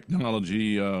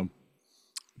Technology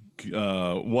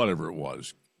whatever it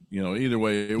was. Either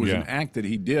way, it was an act that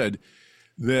he did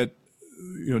that.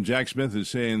 Jack Smith is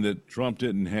saying that Trump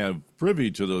didn't have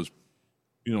privy to those,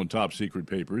 top secret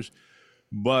papers,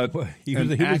 but he was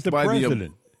the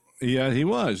president. He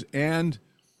was, and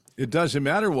it doesn't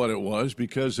matter what it was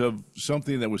because of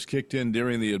something that was kicked in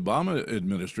during the Obama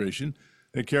administration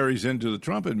that carries into the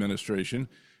Trump administration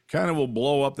kind of will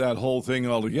blow up that whole thing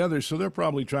altogether. So they're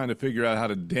probably trying to figure out how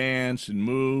to dance and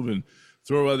move and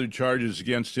throw other charges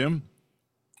against him.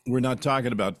 We're not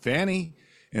talking about Fannie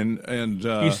and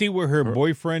you see where her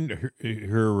boyfriend,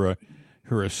 her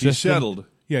assistant, he settled.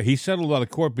 Yeah, he settled out of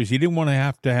court because he didn't want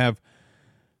to have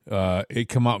it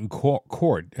come out in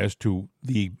court as to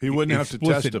the he wouldn't have to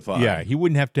testify. Yeah, he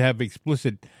wouldn't have to have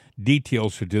explicit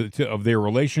details of their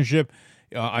relationship.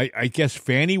 I guess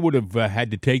Fannie would have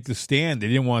had to take the stand. They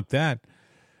didn't want that,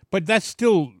 but it's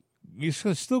still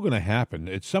going to happen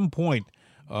at some point.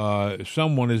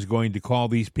 Someone is going to call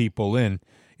these people in,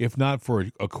 if not for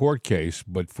a court case,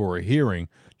 but for a hearing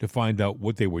to find out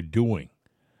what they were doing.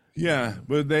 Yeah,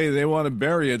 but they want to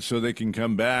bury it so they can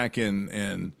come back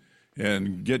and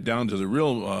get down to the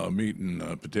real meat and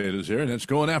potatoes here, and it's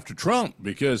going after Trump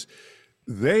because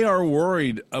they are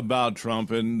worried about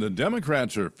Trump, and the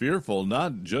Democrats are fearful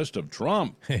not just of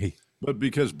Trump, but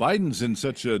because Biden's in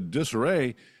such a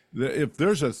disarray. If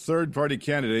there's a third-party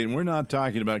candidate, and we're not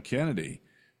talking about Kennedy,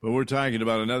 but we're talking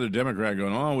about another Democrat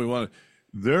going,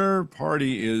 their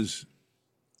party is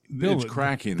it's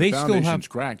cracking. The foundation's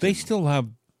cracking. They still have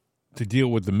to deal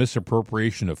with the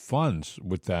misappropriation of funds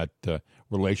with that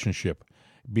relationship.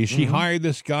 Because she hired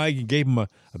this guy and gave him a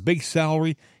big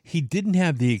salary. He didn't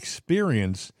have the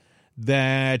experience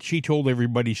that she told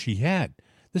everybody she had.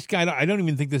 This guy, I don't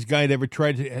even think this guy had ever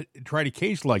tried a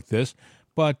case like this,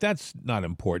 but that's not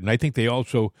important. I think they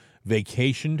also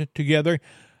vacationed together.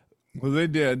 Well, they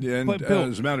did, and but Bill,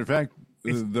 as a matter of fact,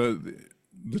 the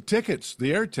tickets,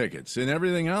 the air tickets, and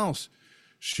everything else,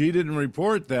 she didn't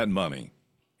report that money.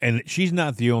 And she's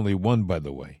not the only one, by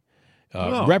the way.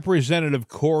 Representative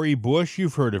Cori Bush,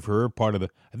 you've heard of her. I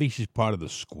think she's part of the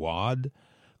squad.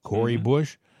 Cori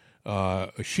Bush.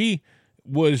 She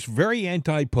was very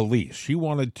anti-police. She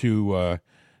wanted to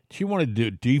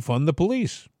defund the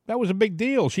police. That was a big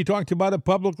deal. She talked about it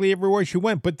publicly everywhere she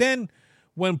went. But then,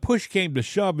 when push came to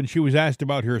shove, and she was asked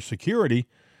about her security,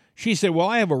 she said, "Well,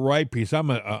 I have a right because I'm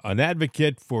an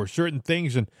advocate for certain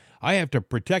things, and I have to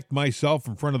protect myself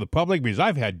in front of the public because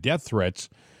I've had death threats.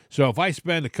 So if I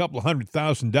spend a couple of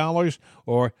 $100,000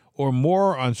 or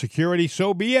more on security,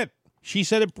 so be it." She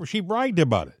said it. She bragged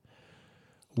about it.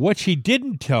 What she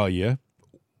didn't tell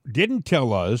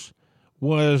us,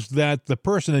 was that the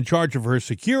person in charge of her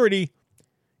security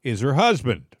is her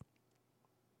husband.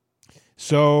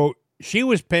 So she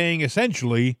was paying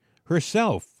essentially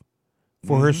herself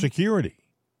for her security.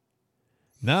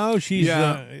 Now she's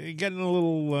getting a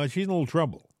little. She's in a little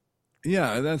trouble.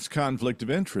 Yeah, that's conflict of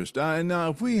interest.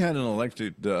 Now, if we had an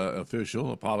elected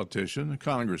official, a politician, a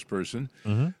congressperson,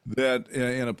 that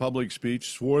in a public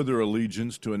speech swore their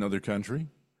allegiance to another country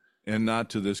and not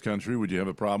to this country, would you have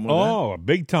a problem with that? Oh,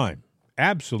 big time.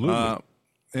 Absolutely.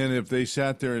 And if they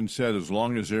sat there and said, as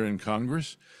long as they're in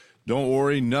Congress, don't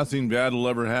worry, nothing bad will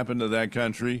ever happen to that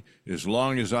country. As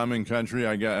long as I'm in country,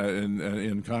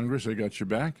 in Congress, I got your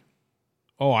back.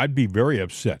 Oh, I'd be very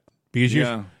upset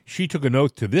because she took an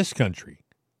oath to this country.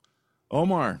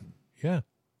 Omar. Yeah.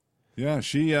 Yeah,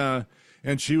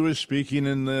 she was speaking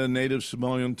in the native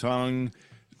Somalian tongue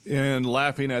and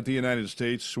laughing at the United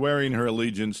States, swearing her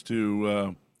allegiance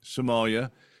to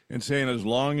Somalia and saying as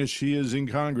long as she is in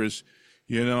Congress,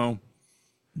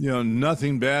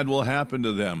 nothing bad will happen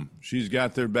to them. She's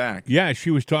got their back. Yeah,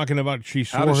 she was talking about she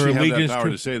swore How does her she allegiance have that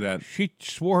power to say that? She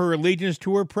swore her allegiance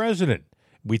to her president.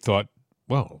 We thought,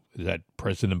 well, is that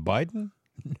President Biden?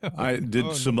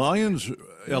 Somalians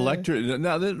elect her?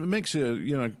 Now that makes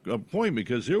a point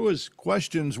because there was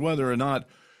questions whether or not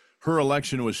her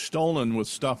election was stolen with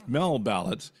stuffed mail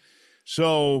ballots.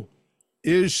 So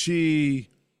is she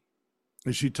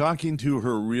talking to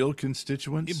her real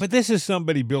constituents? But this is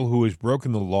somebody, Bill, who has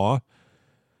broken the law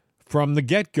from the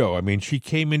get-go. I mean, she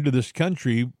came into this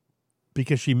country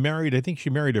because she married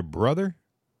her brother.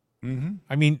 Mm-hmm.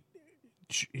 I mean,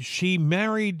 she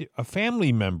married a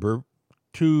family member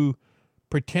to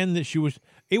pretend that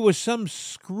it was some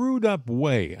screwed up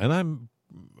way. And I'm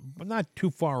not too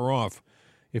far off.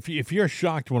 If you're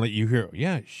shocked when you hear,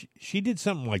 she did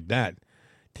something like that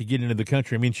to get into the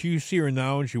country. I mean, you see her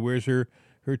now and she wears her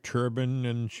turban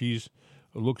and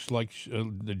looks like a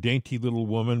dainty little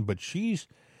woman, but she's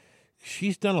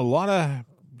done a lot of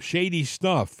shady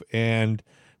stuff. And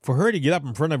for her to get up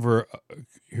in front of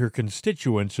her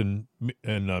constituents in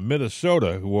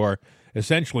Minnesota, who are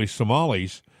essentially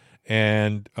Somalis,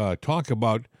 and talk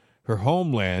about her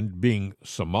homeland being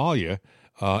Somalia,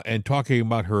 and talking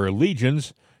about her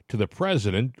allegiance to the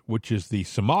president, which is the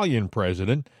Somalian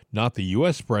president, not the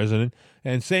U.S. president,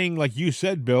 and saying, like you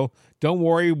said, Bill, don't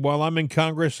worry, while I'm in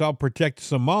Congress, I'll protect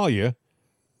Somalia.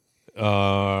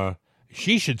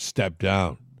 she should step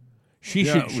down. She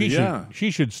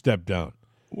should step down.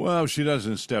 Well, if she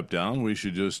doesn't step down, we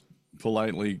should just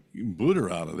politely boot her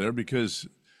out of there because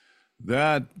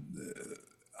that,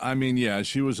 I mean, yeah,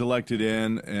 she was elected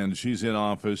in and she's in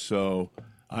office, so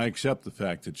I accept the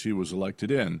fact that she was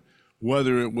elected in.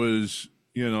 Whether it was,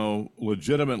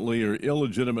 legitimately or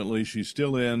illegitimately, she's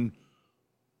still in.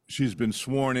 She's been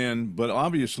sworn in, but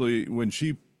obviously when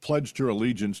she pledged her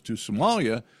allegiance to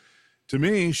Somalia, to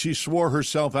me, she swore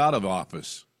herself out of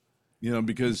office,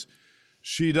 because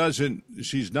she's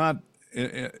not,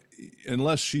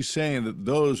 unless she's saying that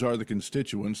those are the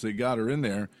constituents that got her in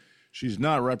there, she's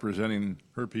not representing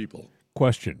her people.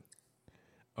 Question.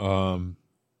 Do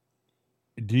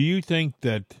you think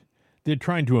that they're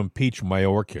trying to impeach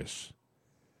Mayorkas?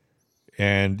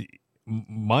 And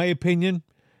my opinion,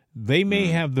 they may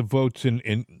have the votes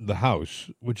in the House,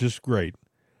 which is great,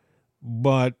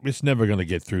 but it's never going to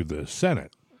get through the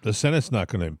Senate. The Senate's not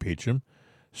going to impeach him.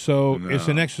 So It's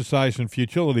an exercise in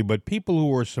futility. But people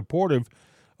who are supportive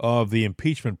of the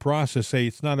impeachment process say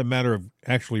it's not a matter of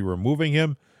actually removing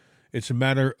him. It's a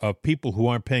matter of people who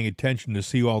aren't paying attention to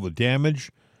see all the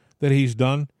damage that he's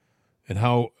done and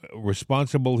how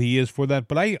responsible he is for that.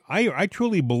 But I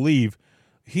truly believe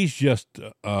he's just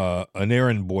an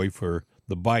errand boy for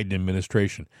the Biden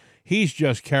administration. He's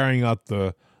just carrying out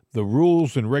the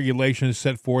rules and regulations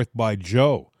set forth by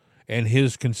Joe and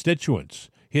his constituents,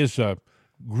 his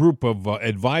group of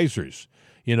advisors,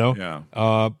 Yeah.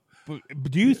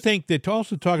 But do you think they're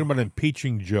also talking about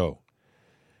impeaching Joe?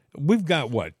 We've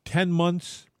got, 10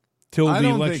 months till the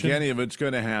election? I don't think any of it's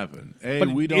going to happen. But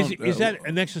we don't. Is that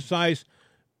an exercise?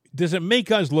 Does it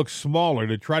make us look smaller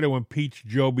to try to impeach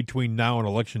Joe between now and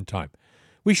election time?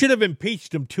 We should have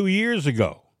impeached him 2 years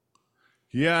ago.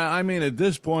 Yeah, I mean, at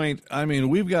this point,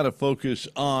 we've got to focus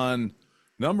on,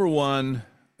 number one,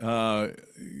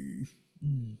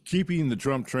 keeping the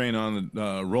Trump train on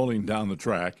rolling down the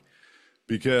track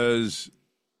because,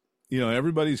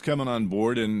 everybody's coming on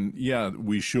board, and, yeah,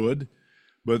 we should.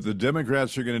 But the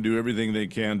Democrats are going to do everything they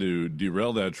can to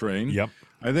derail that train. Yep.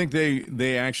 I think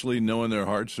they actually know in their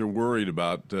hearts they're worried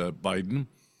about Biden.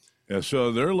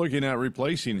 So they're looking at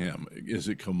replacing him. Is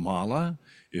it Kamala?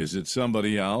 Is it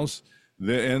somebody else?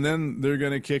 And then they're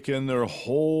going to kick in their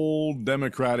whole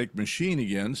Democratic machine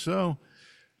again. So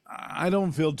I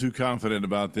don't feel too confident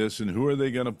about this. And who are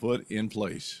they going to put in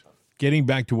place? Getting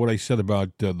back to what I said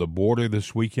about the border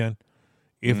this weekend,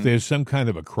 if there's some kind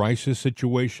of a crisis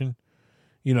situation,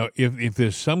 if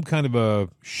there's some kind of a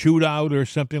shootout or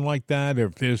something like that, or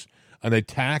if there's an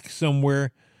attack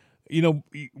somewhere,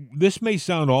 this may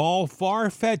sound all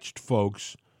far-fetched,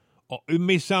 folks. It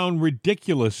may sound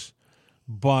ridiculous,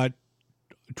 but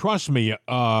trust me,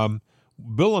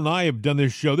 Bill and I have done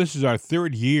this show. This is our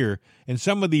third year, and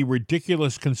some of the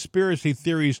ridiculous conspiracy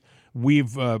theories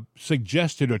we've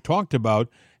suggested or talked about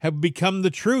have become the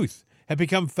truth, have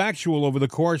become factual over the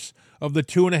course of the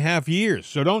 2.5 years.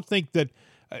 So don't think that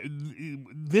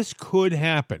this could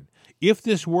happen. If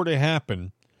this were to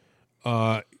happen,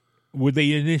 would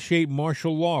they initiate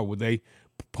martial law? Would they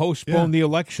postpone the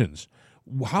elections?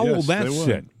 How will that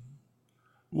sit?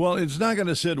 Well, it's not going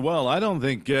to sit well. I don't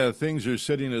think things are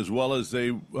sitting as well as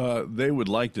they would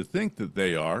like to think that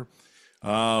they are.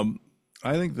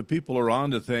 I think the people are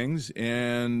on to things,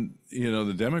 and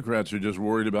the Democrats are just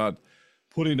worried about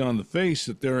putting on the face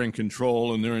that they're in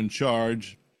control and they're in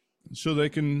charge, so they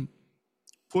can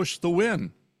push the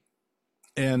win.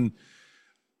 And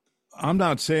I'm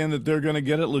not saying that they're going to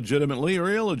get it legitimately or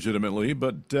illegitimately,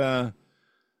 but they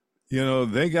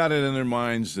got it in their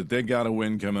minds that they got a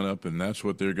win coming up, and that's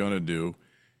what they're going to do.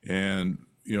 And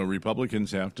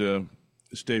Republicans have to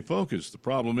stay focused. The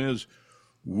problem is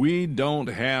we don't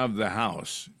have the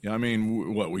House. I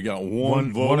mean, we got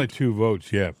one vote? 1 or 2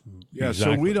 votes, yeah. Yeah,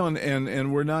 exactly. So we don't,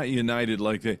 and we're not united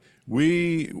like they.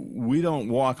 We don't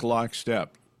walk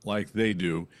lockstep like they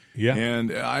do. Yeah.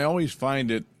 And I always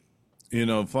find it,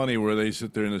 funny where they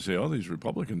sit there and they say, oh, these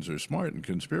Republicans are smart and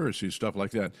conspiracy, stuff like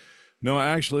that. No,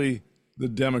 actually, the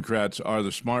Democrats are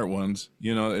the smart ones.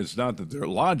 It's not that they're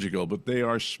logical, but they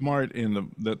are smart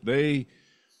in that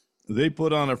they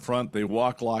put on a front, they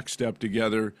walk lockstep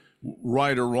together,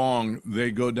 right or wrong,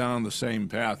 they go down the same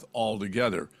path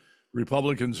altogether.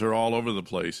 Republicans are all over the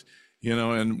place,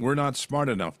 and we're not smart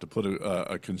enough to put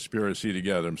a conspiracy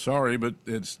together. I'm sorry, but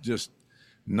it's just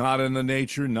not in the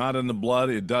nature, not in the blood.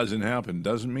 It doesn't happen.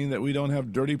 Doesn't mean that we don't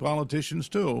have dirty politicians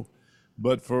too,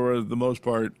 but for the most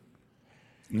part,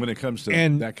 when it comes to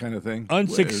that kind of thing,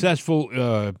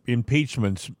 unsuccessful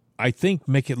impeachments, I think,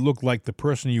 make it look like the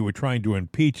person you were trying to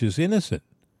impeach is innocent.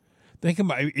 Think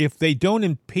about if they don't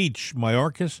impeach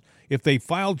Mayorkas, if they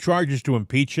file charges to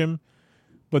impeach him,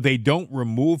 but they don't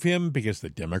remove him because the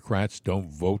Democrats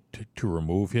don't vote to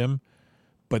remove him.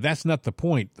 But that's not the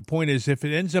point. The point is if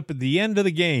it ends up at the end of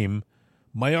the game,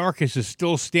 Mayorkas is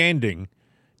still standing,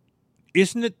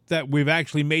 isn't it that we've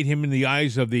actually made him in the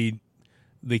eyes of the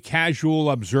casual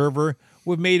observer,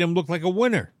 we've made him look like a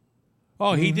winner?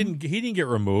 Oh, he didn't get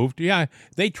removed. Yeah,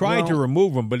 they tried to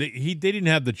remove him, but they didn't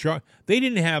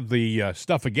have the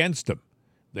stuff against him.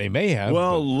 They may have.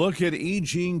 Well, look at E.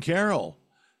 Jean Carroll.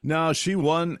 Now, she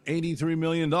won $83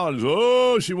 million.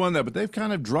 Oh, she won that. But they've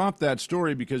kind of dropped that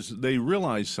story because they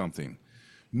realize something.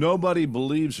 Nobody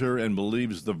believes her and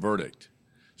believes the verdict.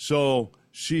 So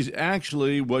she's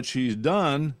actually, what she's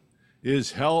done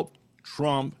is help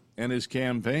Trump and his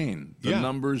campaign. The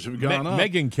numbers have gone up.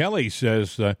 Megyn Kelly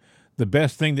says the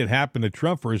best thing that happened to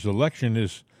Trump for his election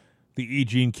is the E.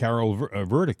 Jean Carroll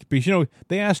verdict. Because,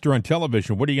 they asked her on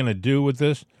television, what are you going to do with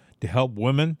this to help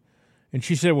women? And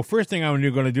she said, well, first thing I'm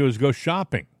going to do is go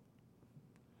shopping.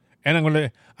 And I'm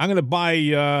going to buy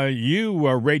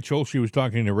you, Rachel. She was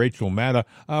talking to Rachel Maddow.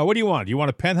 What do you want? You want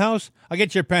a penthouse? I'll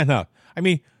get you a penthouse. I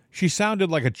mean, she sounded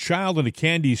like a child in a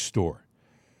candy store.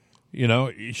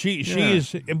 She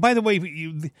is. And by the way,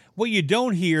 what you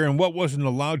don't hear and what wasn't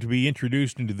allowed to be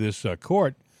introduced into this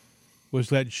court was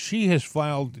that she has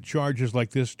filed charges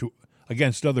like this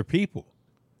against other people,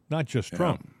 not just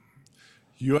Trump.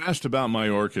 You asked about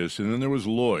Mayorkas, and then there was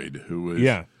Lloyd, who was,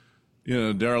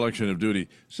 dereliction of duty.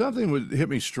 Something would hit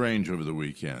me strange over the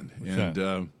weekend.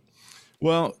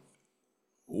 Well,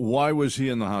 why was he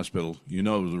in the hospital? You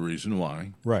know the reason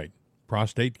why. Right.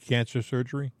 Prostate cancer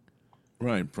surgery?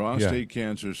 Right. Prostate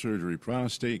cancer surgery.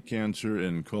 Prostate cancer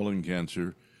and colon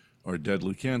cancer are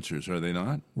deadly cancers, are they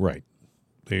not? Right.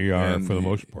 They are for the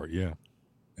most part, yeah.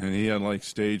 And he had like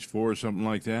stage 4 or something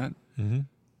like that. Mm-hmm.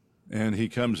 And he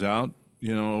comes out,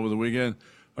 over the weekend.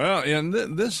 Well, and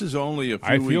this is only a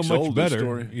few weeks old. I feel much better.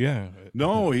 Story. Yeah.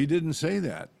 No, he didn't say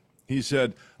that. He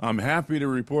said, "I'm happy to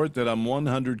report that I'm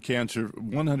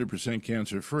 100%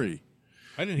 cancer free."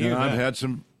 I didn't hear that. I've had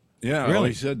some. Yeah, really? Well,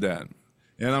 he said that,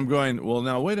 and I'm going. Well,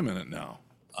 now wait a minute. Now,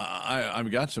 I've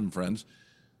got some friends,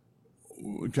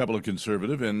 a couple of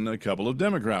conservative and a couple of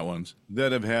Democrat ones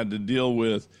that have had to deal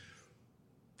with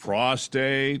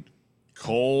prostate,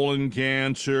 colon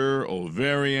cancer,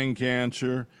 ovarian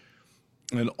cancer,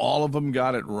 and all of them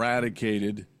got it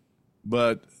eradicated,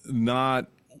 but not,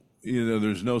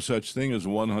 there's no such thing as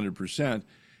 100%.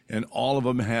 And all of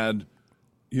them had,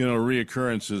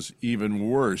 reoccurrences even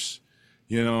worse.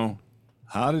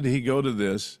 How did he go to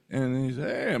this? And he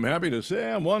said, hey, I'm happy to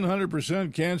say I'm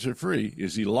 100% cancer free.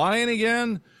 Is he lying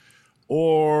again?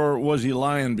 Or was he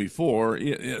lying before?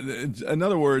 In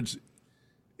other words,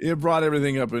 it brought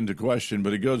everything up into question,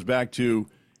 but it goes back to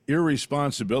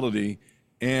irresponsibility,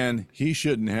 and he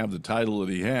shouldn't have the title that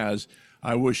he has.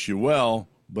 I wish you well,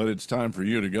 but it's time for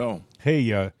you to go.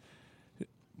 Hey,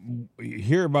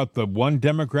 hear about the one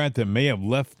Democrat that may have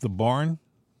left the barn?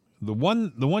 The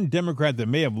one Democrat that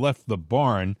may have left the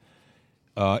barn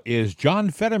is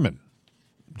John Fetterman.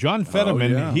 John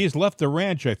Fetterman, he's left the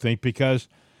ranch, I think, because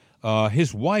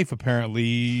his wife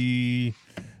apparently...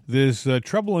 There's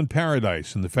trouble in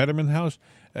paradise in the Fetterman house.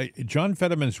 John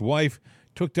Fetterman's wife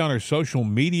took down her social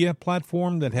media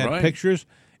platform that had pictures,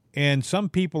 and some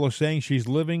people are saying she's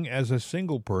living as a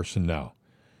single person now.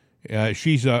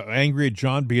 She's angry at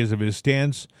John because of his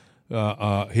stance,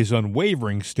 his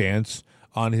unwavering stance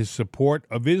on his support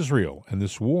of Israel and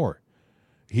this war.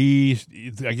 I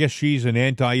guess she's an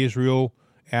anti-Israel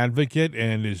advocate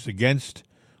and is against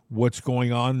what's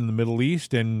going on in the Middle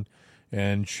East, and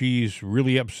she's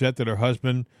really upset that her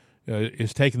husband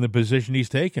is taking the position he's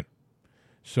taken.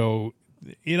 So,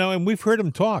 and we've heard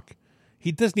him talk.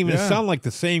 He doesn't even sound like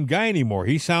the same guy anymore.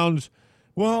 He sounds...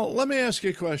 Well, let me ask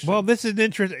you a question. Well, this is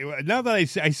interesting. Now that I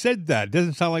said that, it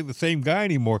doesn't sound like the same guy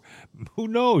anymore. Who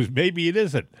knows? Maybe it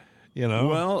isn't,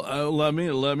 Well, let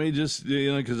me just,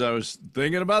 because I was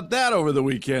thinking about that over the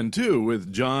weekend, too,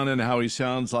 with John and how he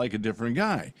sounds like a different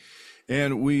guy.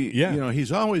 And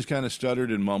he's always kind of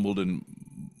stuttered and mumbled and,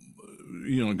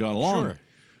 gone along. Sure.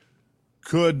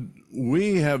 Could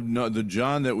we have the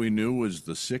John that we knew was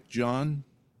the sick John?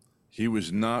 He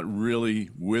was not really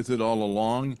with it all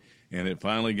along, and it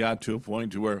finally got to a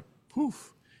point to where,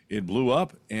 poof, it blew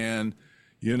up, and,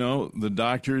 the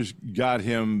doctors got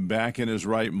him back in his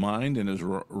right mind and his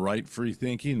right free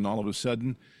thinking, and all of a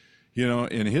sudden,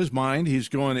 in his mind, he's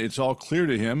going, it's all clear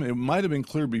to him. It might have been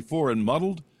clear before and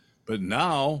muddled, but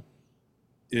now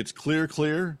it's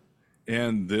clear,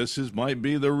 and this might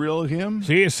be the real him.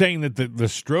 So you're saying that the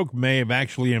stroke may have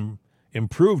actually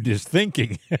improved his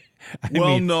thinking.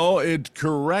 No, it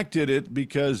corrected it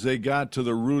because they got to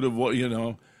the root of what,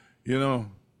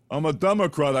 I'm a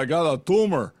Democrat. I got a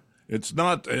tumor. It's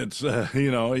not,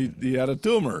 he had a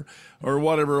tumor or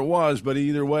whatever it was. But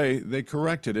either way, they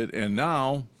corrected it. And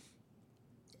now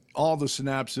all the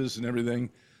synapses and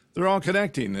everything, they're all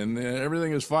connecting and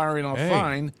everything is firing off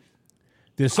fine.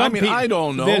 I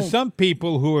don't know. There's some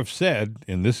people who have said,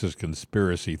 and this is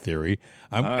conspiracy theory.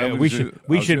 We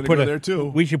should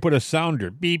put a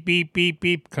sounder. Beep beep beep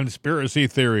beep. Conspiracy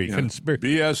theory. Yeah.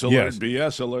 BS alert. Yes.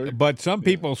 BS alert. But some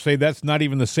people say that's not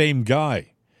even the same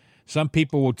guy. Some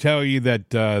people will tell you that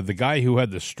the guy who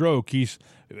had the stroke, he's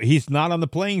not on the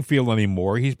playing field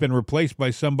anymore. He's been replaced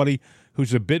by somebody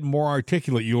who's a bit more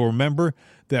articulate. You'll remember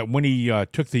that when he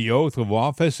took the oath of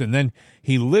office, and then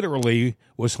he literally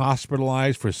was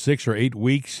hospitalized for 6 or 8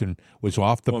 weeks and was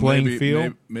off the playing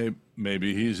field.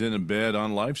 Maybe he's in a bed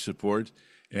on life support,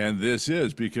 and this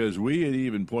is because we had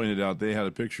even pointed out they had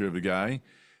a picture of the guy,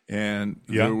 and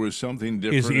there was something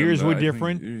different. His ears were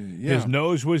different. His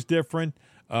nose was different.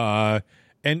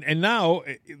 And now,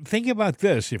 think about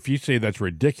this. If you say that's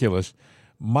ridiculous,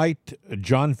 might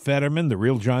John Fetterman, the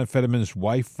real John Fetterman's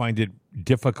wife, find it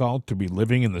difficult to be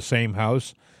living in the same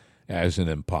house as an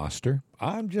imposter?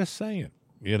 I'm just saying,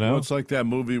 Well, it's like that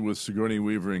movie with Sigourney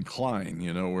Weaver and Klein,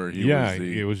 where he was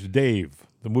it was Dave.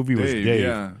 The movie was Dave.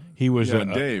 Yeah. He was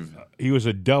Dave. He was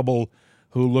a double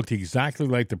who looked exactly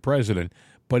like the president,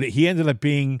 but he ended up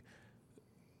being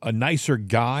a nicer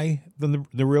guy than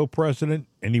the real president,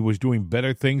 and he was doing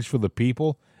better things for the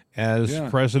people as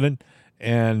president.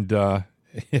 And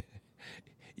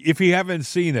if you haven't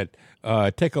seen it,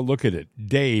 take a look at it.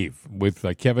 Dave with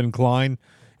Kevin Kline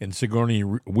and Sigourney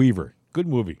Weaver. Good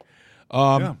movie.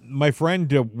 My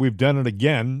friend, we've done it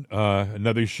again,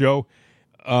 another show.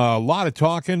 A lot of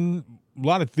talking, a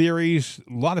lot of theories,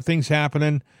 a lot of things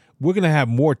happening. We're going to have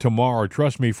more tomorrow,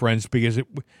 trust me, friends, because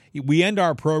we end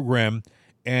our program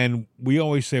and we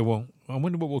always say, well, I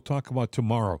wonder what we'll talk about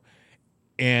tomorrow.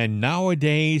 And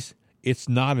nowadays, it's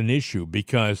not an issue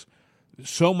because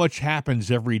so much happens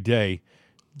every day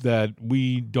that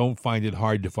we don't find it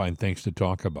hard to find things to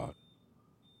talk about.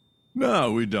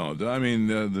 No, we don't. I mean,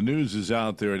 the news is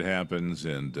out there. It happens,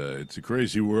 and it's a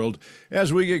crazy world.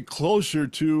 As we get closer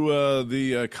to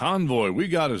the convoy, we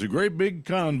got us a great big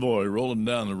convoy rolling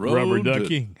down the road. Rubber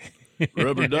ducky.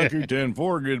 Rubber ducker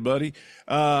 10-4, good buddy.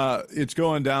 It's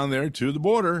going down there to the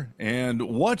border, and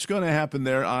what's going to happen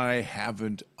there, I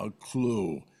haven't a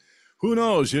clue. Who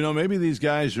knows? Maybe these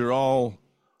guys are all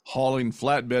hauling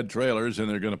flatbed trailers, and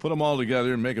they're going to put them all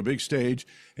together and make a big stage,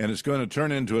 and it's going to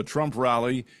turn into a Trump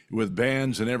rally with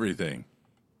bands and everything.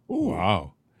 Ooh.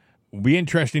 Wow. It'll be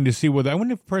interesting to see whether, I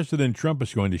wonder if President Trump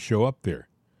is going to show up there,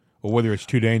 or whether it's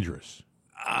too dangerous.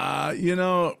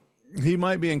 He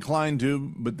might be inclined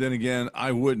to, but then again,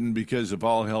 I wouldn't, because if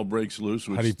all hell breaks loose,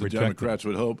 which the Democrats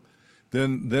would hope,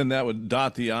 then that would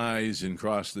dot the I's and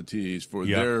cross the T's for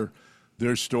their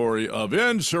story of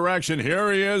insurrection.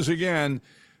 Here he is again.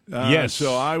 Yes.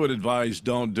 So I would advise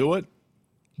don't do it.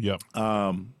 Yep.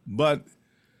 But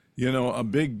a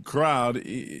big crowd,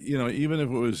 even if it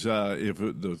was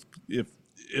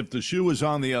if the shoe was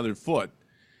on the other foot,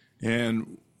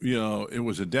 and it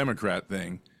was a Democrat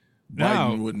thing,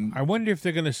 Biden wouldn't. I wonder if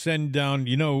they're going to send down.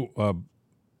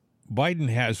 Biden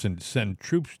hasn't sent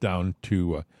troops down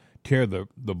to tear the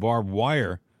barbed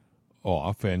wire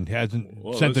off, and hasn't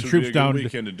sent the troops down.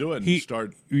 Weekend to do it and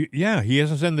start. Yeah, he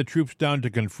hasn't sent the troops down to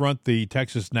confront the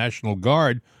Texas National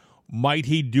Guard. Might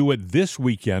he do it this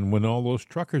weekend when all those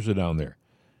truckers are down there?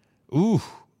 Ooh,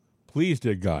 please,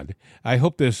 dear God! I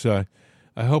hope this. I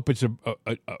hope it's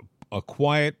a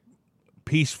quiet,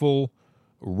 peaceful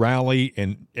rally,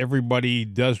 and everybody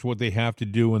does what they have to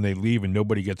do when they leave, and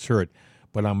nobody gets hurt.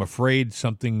 But I'm afraid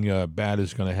something bad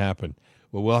is going to happen.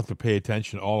 Well, we'll have to pay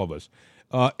attention, all of us.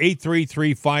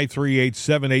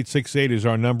 833-538-7868 is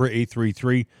our number,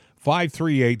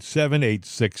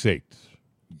 833-538-7868.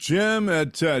 Jim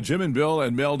at Jim and Bill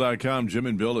at mail.com, Jim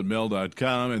and Bill at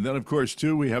mail.com. And then, of course,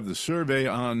 too, we have the survey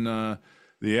on the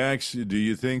X. Do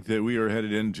you think that we are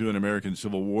headed into an American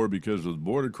Civil War because of the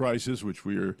border crisis, which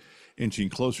we are inching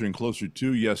closer and closer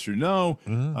to, yes or no?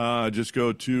 Mm-hmm. Just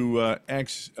go to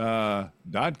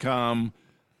x.com,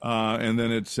 and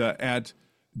then it's at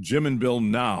Jim and Bill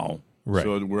now. Right.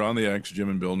 So we're on the X, Jim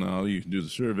and Bill now. You can do the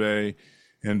survey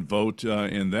and vote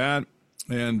in that.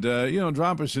 And,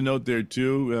 drop us a note there,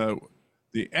 too.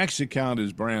 The X account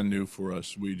is brand new for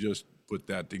us. We just put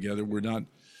that together. We're not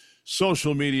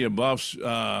social media buffs.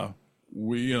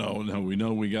 we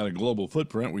know we got a global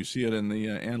footprint. We see it in the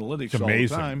analytics all the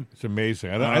time. It's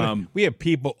amazing. We have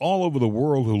people all over the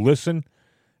world who listen,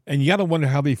 and you got to wonder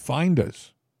how they find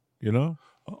us. You know?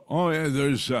 Oh yeah,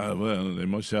 there's they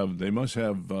must have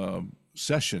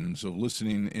sessions of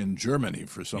listening in Germany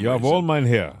for some reason. Jawohl,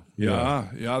 here.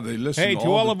 Yeah, they listen. Hey,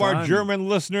 to all of our German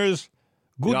listeners,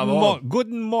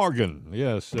 guten Morgen.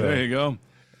 Yes. There you go.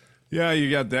 Yeah,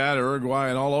 you got that, Uruguay,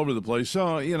 and all over the place.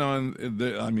 So,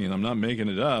 I'm not making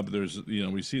it up. There's,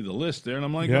 we see the list there, and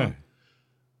I'm like,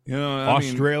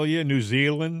 Australia, New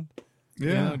Zealand,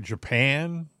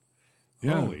 Japan.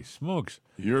 Yeah. Holy smokes.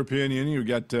 European Union, you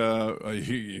got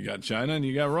China, and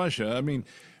you got Russia. I mean,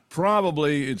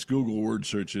 probably it's Google word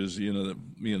searches, we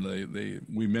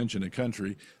mention a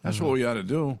country. That's what we ought to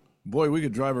do. Boy, we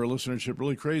could drive our listenership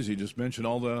really crazy. Just mention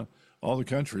all the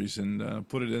countries and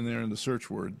put it in there in the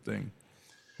search word thing.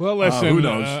 Well, listen, who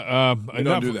knows?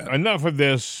 Don't do that. Enough of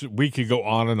this. We could go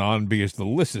on and on because the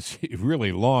list is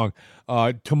really long.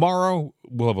 Tomorrow,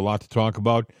 we'll have a lot to talk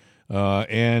about,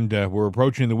 and we're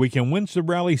approaching the weekend. When's the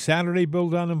rally? Saturday,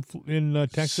 Bill, down in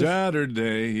Texas?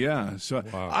 Saturday, yeah. So,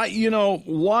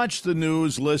 watch the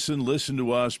news, listen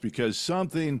to us, because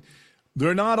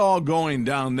they're not all going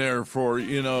down there for,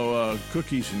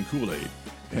 cookies and Kool-Aid.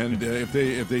 And if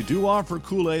they do offer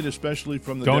Kool-Aid, especially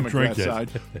from the Democrat side,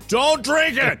 don't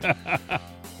drink it.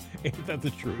 Ain't that the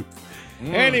truth?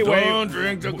 Anyway, don't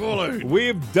drink the Kool-Aid.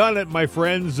 We've done it, my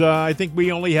friends. I think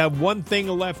we only have one thing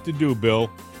left to do, Bill.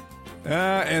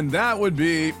 And that would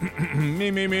be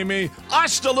me.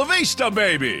 Hasta la vista,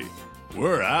 baby.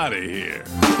 We're out of here.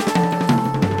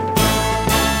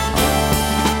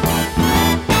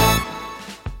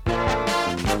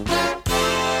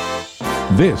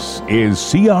 This is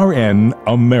CRN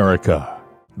America.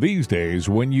 These days,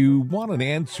 when you want an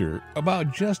answer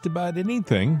about just about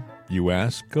anything, you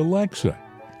ask Alexa.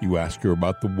 You ask her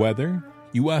about the weather.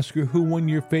 You ask her who won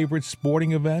your favorite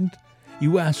sporting event.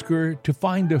 You ask her to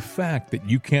find a fact that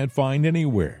you can't find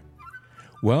anywhere.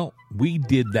 Well, we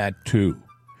did that too.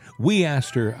 We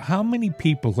asked her how many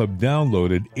people have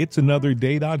downloaded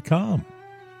it'sanotherday.com.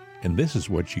 And this is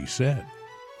what she said.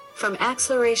 From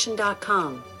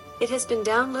acceleration.com. It has been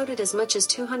downloaded as much as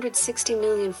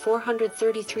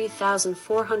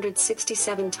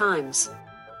 260,433,467 times.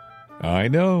 I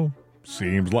know.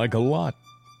 Seems like a lot.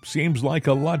 Seems like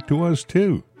a lot to us,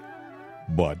 too.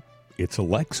 But it's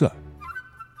Alexa.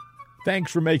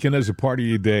 Thanks for making us a part of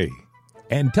your day.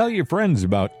 And tell your friends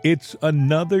about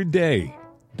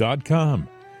it'sanotherday.com.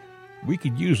 We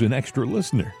could use an extra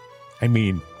listener. I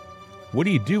mean, what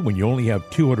do you do when you only have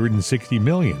 260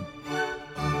 million?